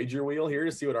spin the wager wheel here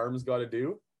to see what Arm's got to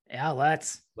do? Yeah,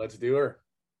 let's do her.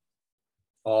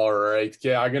 All right.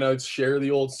 Yeah, I'm gonna share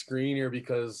the old screen here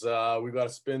because we've got to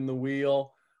spin the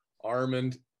wheel.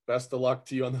 Armand, best of luck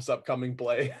to you on this upcoming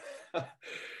play.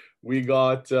 We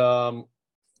got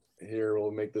here,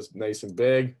 we'll make this nice and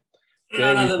big. Okay,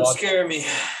 none of them scare me.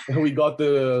 We got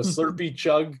the Slurpee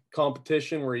chug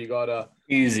competition where you gotta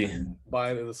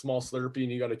buy the small Slurpee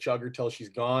and you gotta chug her till she's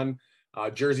gone.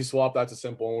 Jersey swap, that's a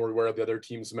simple one where we wear the other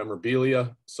team's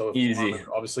memorabilia. So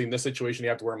obviously in this situation, you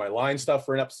have to wear my line stuff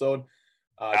for an episode.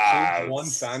 Choose one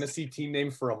fantasy team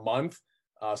name for a month.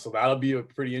 So that'll be a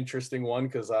pretty interesting one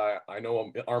because I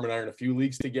know Arm and I are in a few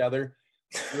leagues together.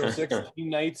 6 team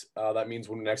night. That means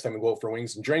when the next time we go out for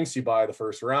wings and drinks, you buy the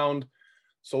first round.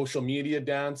 Social media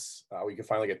dance. We can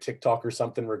find like a TikTok or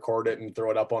something, record it and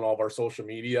throw it up on all of our social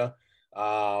media.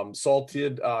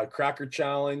 Salted cracker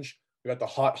challenge. We got the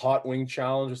hot wing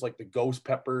challenge, just like the ghost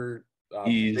pepper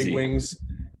big wings.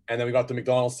 And then we got the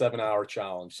McDonald's 7-hour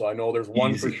challenge. So I know there's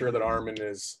one for sure that Armin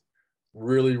is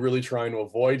really, really trying to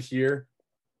avoid here.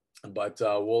 But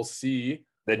we'll see.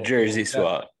 The Jersey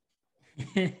swap.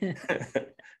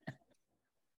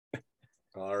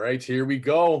 All right, here we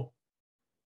go.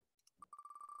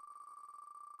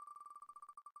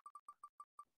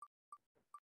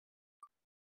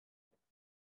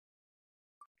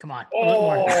 Come on. Oh,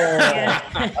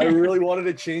 I really wanted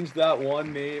to change that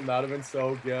one name. That would have been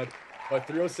so good. But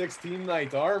 306 team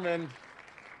night, Armin.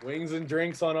 Wings and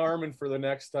drinks on Armin for the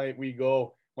next night we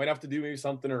go. Might have to do maybe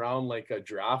something around like a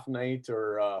draft night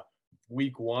or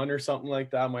week 1 or something like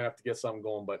that. Might have to get something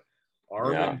going. But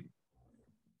Armin,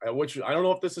 which I don't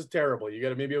know if this is terrible. You got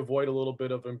to maybe avoid a little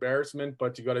bit of embarrassment,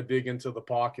 but you got to dig into the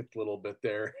pocket a little bit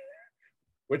there.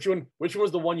 Which one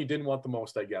was the one you didn't want the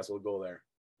most, I guess? We'll go there.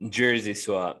 Jersey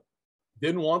swap.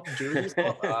 Didn't want the Jersey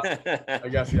swap? I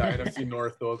guess, yeah, NFC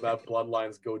North, that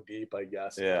bloodlines go deep, I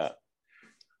guess. Yeah.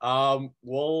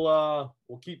 We'll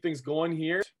keep things going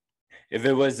here. If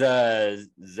it was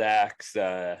Zach's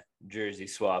jersey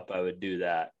swap, I would do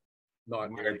that.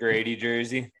 Not a Brady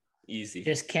jersey. Easy.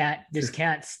 Just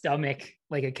can't stomach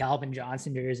like a Calvin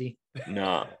Johnson jersey.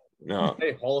 No.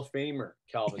 Hey, Hall of Famer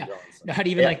Calvin Johnson. Not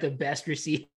even like the best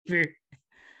receiver.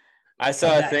 I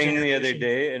saw a thing the other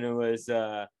day, and it was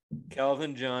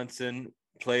Calvin Johnson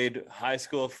played high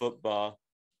school football,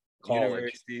 college,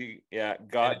 university,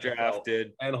 got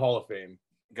drafted and Hall of Fame.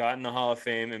 Got in the Hall of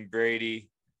Fame, and Brady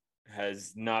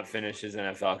has not finished his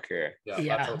NFL career. Yeah,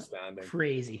 that's outstanding.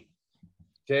 Crazy.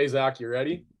 Okay, Zach, you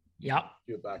ready? Yep.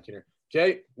 Do it back here.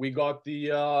 Okay, we got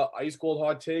the ice cold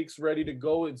hot takes ready to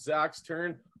go. It's Zach's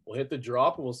turn. We'll hit the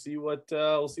drop and we'll see what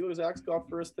Zach's got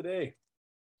for us today.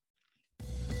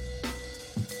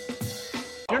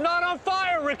 You're not on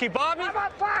fire, Ricky Bobby. I'm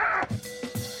on fire.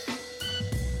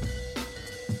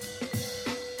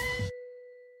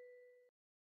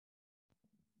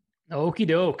 Okie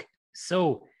doke.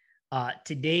 So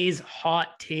today's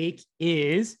hot take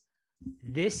is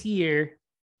this year,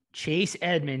 Chase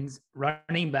Edmonds,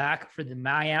 running back for the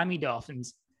Miami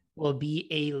Dolphins, will be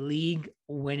a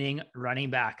league-winning running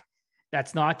back.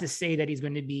 That's not to say that he's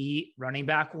going to be running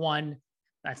back one.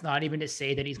 That's not even to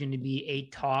say that he's going to be a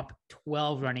top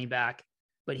 12 running back,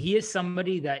 but he is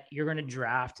somebody that you're going to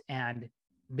draft, and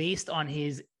based on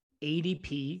his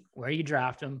ADP, where you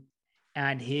draft him,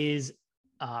 and his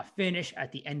finish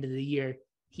at the end of the year,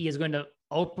 he is going to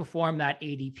outperform that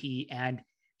ADP, and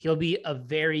he'll be a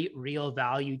very real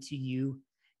value to you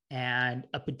and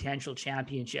a potential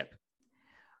championship.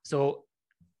 So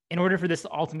in order for this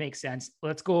all to make sense,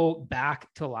 let's go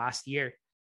back to last year.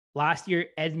 Last year,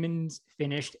 Edmonds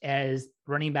finished as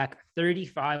running back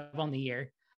 35 on the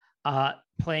year,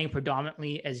 playing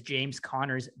predominantly as James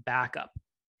Conner's backup.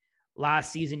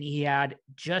 Last season, he had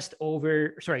just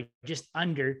under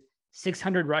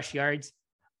 600 rush yards,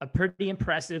 a pretty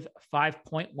impressive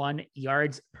 5.1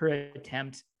 yards per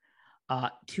attempt,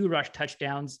 2 rush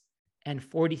touchdowns, and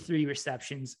 43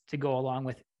 receptions to go along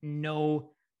with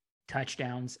no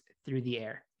touchdowns through the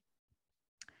air.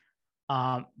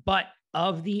 But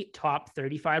of the top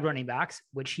 35 running backs,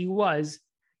 which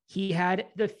he had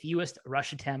the fewest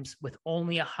rush attempts with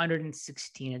only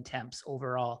 116 attempts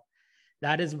overall.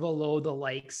 That is below the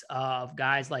likes of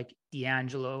guys like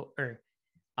D'Angelo or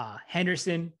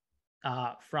Henderson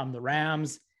from the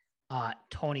Rams,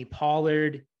 Tony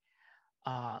Pollard,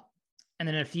 and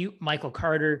then a few Michael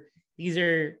Carter. These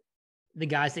are the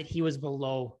guys that he was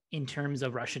below in terms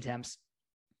of rush attempts.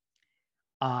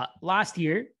 Last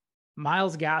year,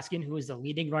 Myles Gaskin, who was the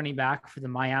leading running back for the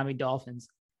Miami Dolphins,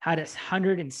 had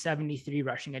 173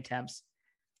 rushing attempts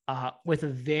with a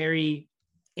very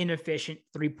inefficient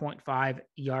 3.5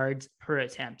 yards per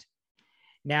attempt.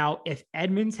 Now, if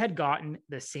Edmonds had gotten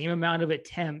the same amount of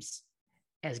attempts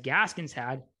as Gaskins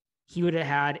had, he would have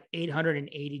had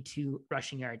 882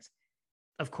 rushing yards.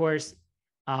 Of course,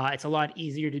 it's a lot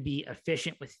easier to be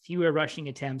efficient with fewer rushing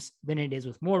attempts than it is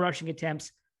with more rushing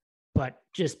attempts, but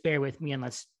just bear with me and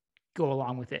let's go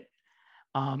along with it.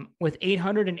 With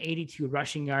 882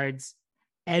 rushing yards,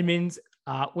 Edmonds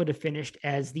would have finished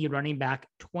as the running back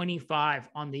 25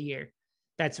 on the year.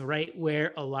 That's right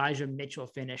where Elijah Mitchell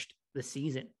finished the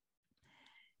season.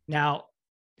 Now,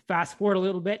 fast forward a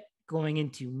little bit, going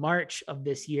into March of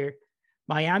this year,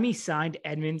 Miami signed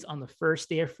Edmonds on the first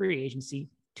day of free agency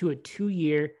to a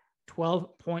 2-year,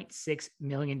 $12.6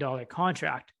 million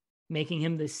contract, making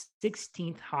him the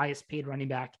 16th highest paid running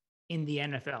back in the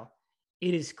NFL.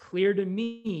 It is clear to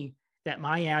me that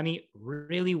Miami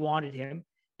really wanted him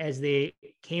as they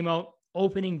came out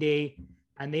opening day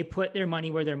and they put their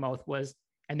money where their mouth was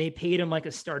and they paid him like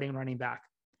a starting running back.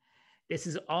 This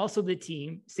is also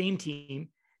the same team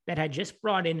that had just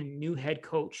brought in a new head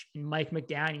coach in Mike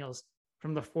McDaniels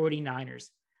from the 49ers,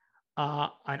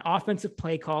 an offensive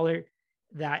play caller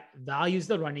that values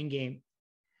the running game.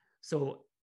 So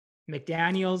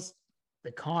McDaniels,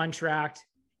 the contract,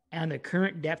 and the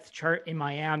current depth chart in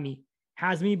Miami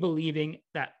has me believing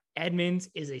that Edmonds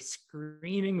is a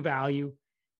screaming value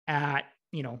at,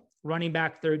 running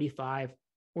back 35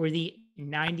 or the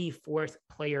 94th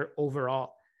player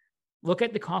overall. Look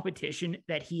at the competition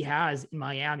that he has in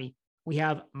Miami. We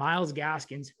have Myles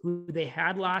Gaskins, who they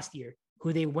had last year,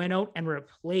 who they went out and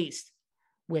replaced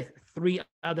with 3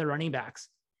 other running backs.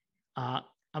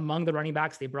 Among the running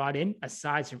backs they brought in,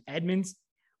 aside from Edmonds,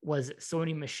 was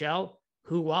Sony Michel,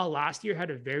 who while last year had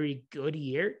a very good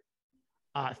year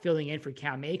filling in for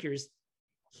Cam Akers,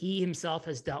 he himself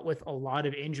has dealt with a lot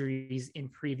of injuries in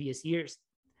previous years.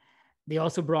 They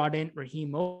also brought in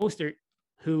Raheem Mostert,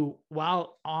 who,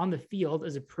 while on the field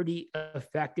is a pretty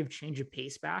effective change of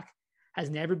pace back, has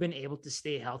never been able to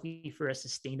stay healthy for a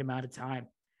sustained amount of time.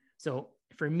 So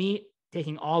for me,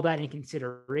 taking all that in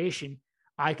consideration,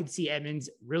 I could see Edmonds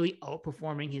really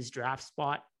outperforming his draft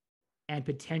spot and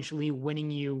potentially winning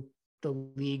you the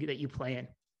league that you play in.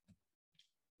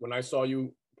 When I saw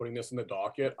you putting this in the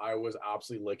docket, I was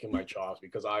absolutely licking my chops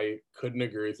because I couldn't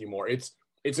agree with you more. It's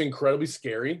incredibly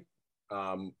scary.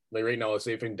 Like right now, let's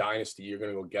say if in Dynasty you're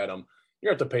going to go get him, you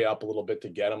have to pay up a little bit to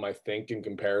get him. I think in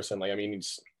comparison,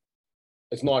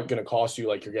 it's not going to cost you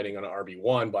like you're getting on an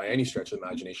RB1 by any stretch of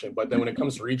imagination. But then when it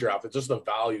comes to redraft, it's just the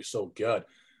value so good.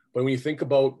 But when you think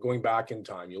about going back in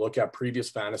time, you look at previous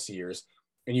fantasy years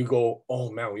and you go, oh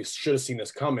man, we should have seen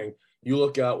this coming. You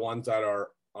look at ones that are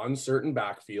uncertain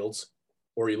backfields,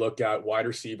 or you look at wide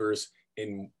receivers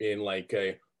in like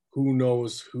a, who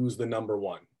knows who's the number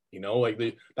one,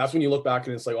 that's when you look back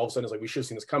and it's like, all of a sudden it's like, we should have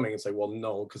seen this coming. It's like, well,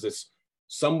 no, because it's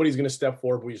somebody's going to step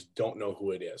forward, but we just don't know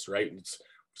who it is, right? It's the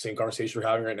same conversation we're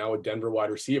having right now with Denver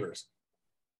wide receivers.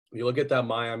 You look at that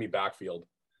Miami backfield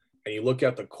and you look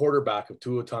at the quarterback of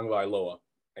Tua Tagovailoa,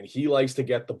 and he likes to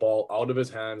get the ball out of his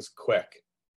hands quick.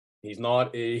 He's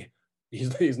not,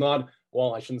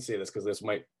 well, I shouldn't say this because this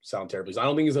might sound terrible. I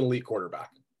don't think he's an elite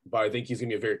quarterback, but I think he's going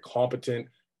to be a very competent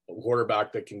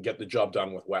quarterback that can get the job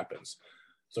done with weapons.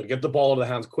 So to get the ball out of the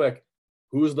hands quick,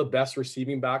 who's the best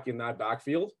receiving back in that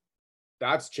backfield?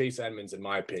 That's Chase Edmonds, in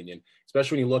my opinion,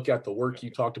 especially when you look at the work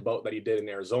you talked about that he did in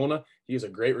Arizona. He is a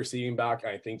great receiving back.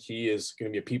 I think he is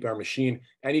going to be a PPR machine,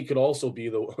 and he could also be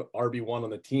the RB1 on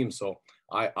the team. So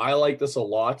I like this a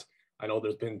lot. I know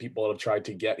there's been people that have tried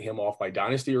to get him off my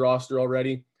dynasty roster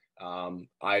already.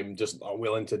 I'm just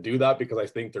willing to do that because I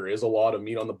think there is a lot of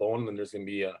meat on the bone, and there's going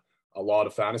to be a lot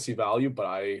of fantasy value. But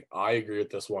I agree with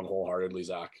this one wholeheartedly,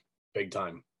 Zach. Big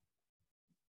time.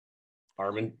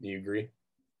 Armin, do you agree?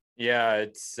 Yeah,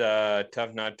 it's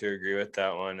tough not to agree with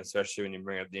that one, especially when you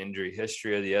bring up the injury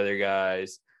history of the other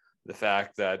guys, the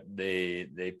fact that they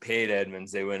paid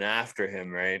Edmonds, they went after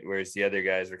him, right? Whereas the other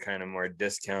guys were kind of more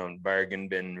discount bargain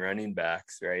bin running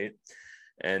backs, right?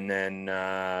 And then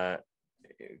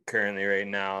currently right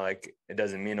now, like, it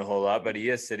doesn't mean a whole lot, but he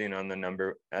is sitting on the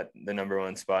number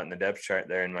one spot in the depth chart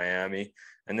there in Miami.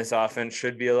 And this offense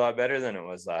should be a lot better than it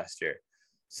was last year.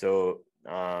 So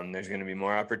there's going to be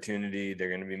more opportunity. They're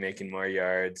going to be making more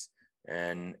yards,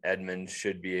 and Edmonds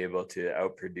should be able to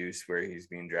outproduce where he's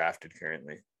being drafted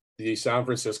currently. The San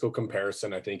Francisco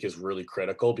comparison, I think, is really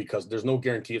critical because there's no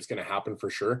guarantee it's going to happen for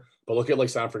sure. But look at like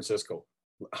San Francisco,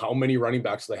 how many running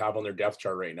backs they have on their depth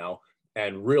chart right now.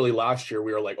 And really last year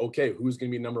we were like, okay, who's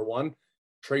going to be number one?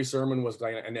 Trey Sermon was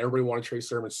like, and everybody wanted Trey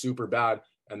Sermon super bad.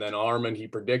 And then Armin, he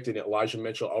predicted Elijah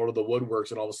Mitchell out of the woodworks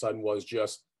and all of a sudden was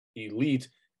just elite.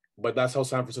 But that's how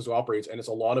San Francisco operates. And it's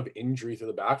a lot of injury through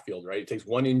the backfield, right? It takes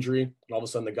one injury and all of a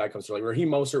sudden the guy comes through. Like Raheem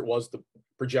Mostert was the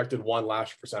projected one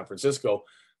last year for San Francisco.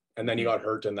 And then he got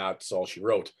hurt, and that's all she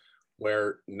wrote.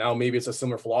 Where now maybe it's a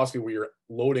similar philosophy where you're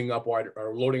loading up the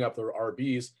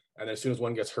RBs, and then as soon as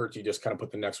one gets hurt, you just kind of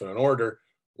put the next one in order.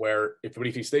 Where if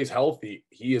he stays healthy,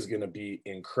 he is going to be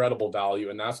incredible value,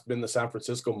 and that's been the San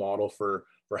Francisco model for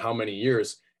how many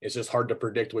years. It's just hard to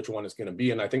predict which one it's going to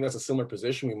be, and I think that's a similar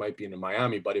position we might be in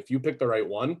Miami. But if you pick the right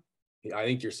one, I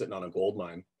think you're sitting on a gold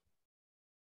mine.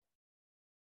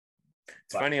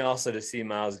 It's funny also to see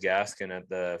Myles Gaskin at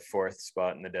the 4th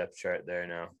spot in the depth chart there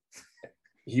now.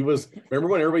 Remember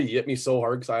when everybody hit me so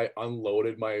hard because I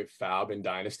unloaded my fab in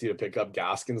Dynasty to pick up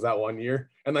Gaskins that one year,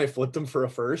 and I flipped him for a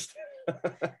first.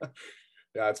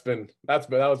 Yeah,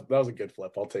 that was a good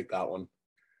flip. I'll take that one.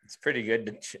 It's pretty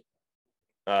good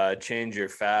to change your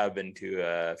fab into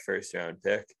a first round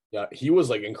pick. Yeah, he was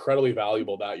like incredibly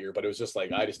valuable that year, but it was just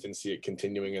like I just didn't see it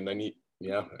continuing, and then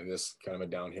and this kind of a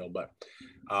downhill. But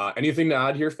anything to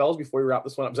add here, fellas, before we wrap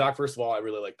this one up? Zach, first of all, I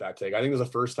really like that take. I think this is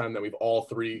the first time that we've all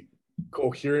three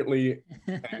coherently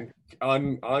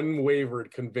and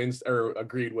unwavered convinced or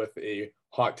agreed with a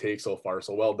hot take so far.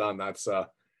 So well done. That's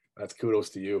kudos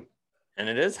to you. And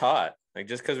it is hot. Like,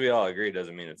 just because we all agree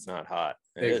doesn't mean it's not hot.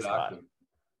 It is hot.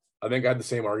 I think I had the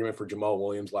same argument for Jamal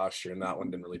Williams last year, and that one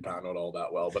didn't really pan out all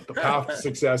that well. But the path to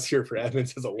success here for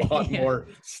Edmonds is a lot more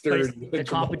sturdy. The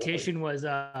competition was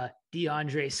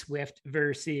DeAndre Swift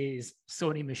versus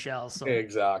Sony Michel. So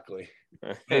exactly.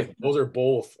 Hey, those are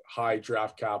both high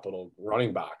draft capital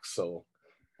running backs. So,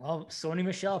 well, Sony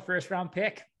Michel, 1st round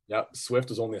pick. Yep, Swift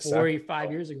was only a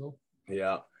 45 years ago.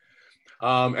 Yeah.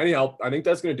 Anyhow, I think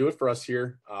that's going to do it for us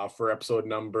here for episode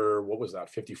number,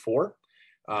 54.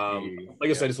 Like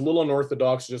I said, it's a little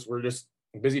unorthodox. We're just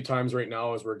busy times right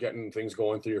now as we're getting things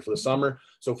going through here for the summer.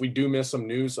 So if we do miss some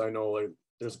news, I know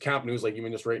there's camp news, like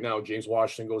even just right now, James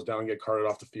Washington goes down and get carted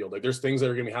off the field. Like there's things that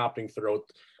are going to be happening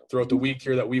throughout the week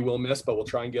here that we will miss, but we'll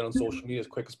try and get on social media as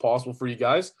quick as possible for you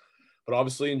guys. But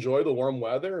obviously enjoy the warm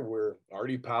weather. We're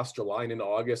already past July and into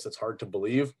August. It's hard to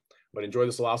believe, but enjoy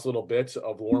this last little bit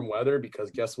of warm weather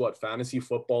because guess what? Fantasy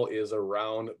football is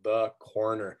around the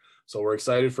corner. So we're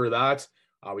excited for that.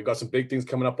 We've got some big things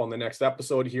coming up on the next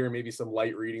episode here, maybe some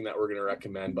light reading that we're going to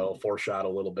recommend, but I'll foreshadow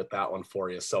a little bit that one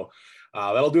for you. So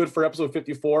that'll do it for episode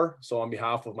 54. So on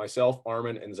behalf of myself,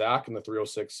 Armin, and Zach, and the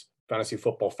 306 Fantasy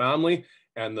Football family,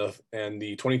 and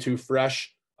the 22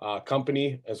 Fresh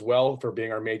company as well for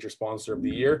being our major sponsor of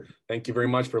the year. Thank you very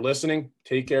much for listening.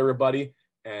 Take care, everybody,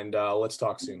 and let's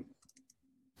talk soon.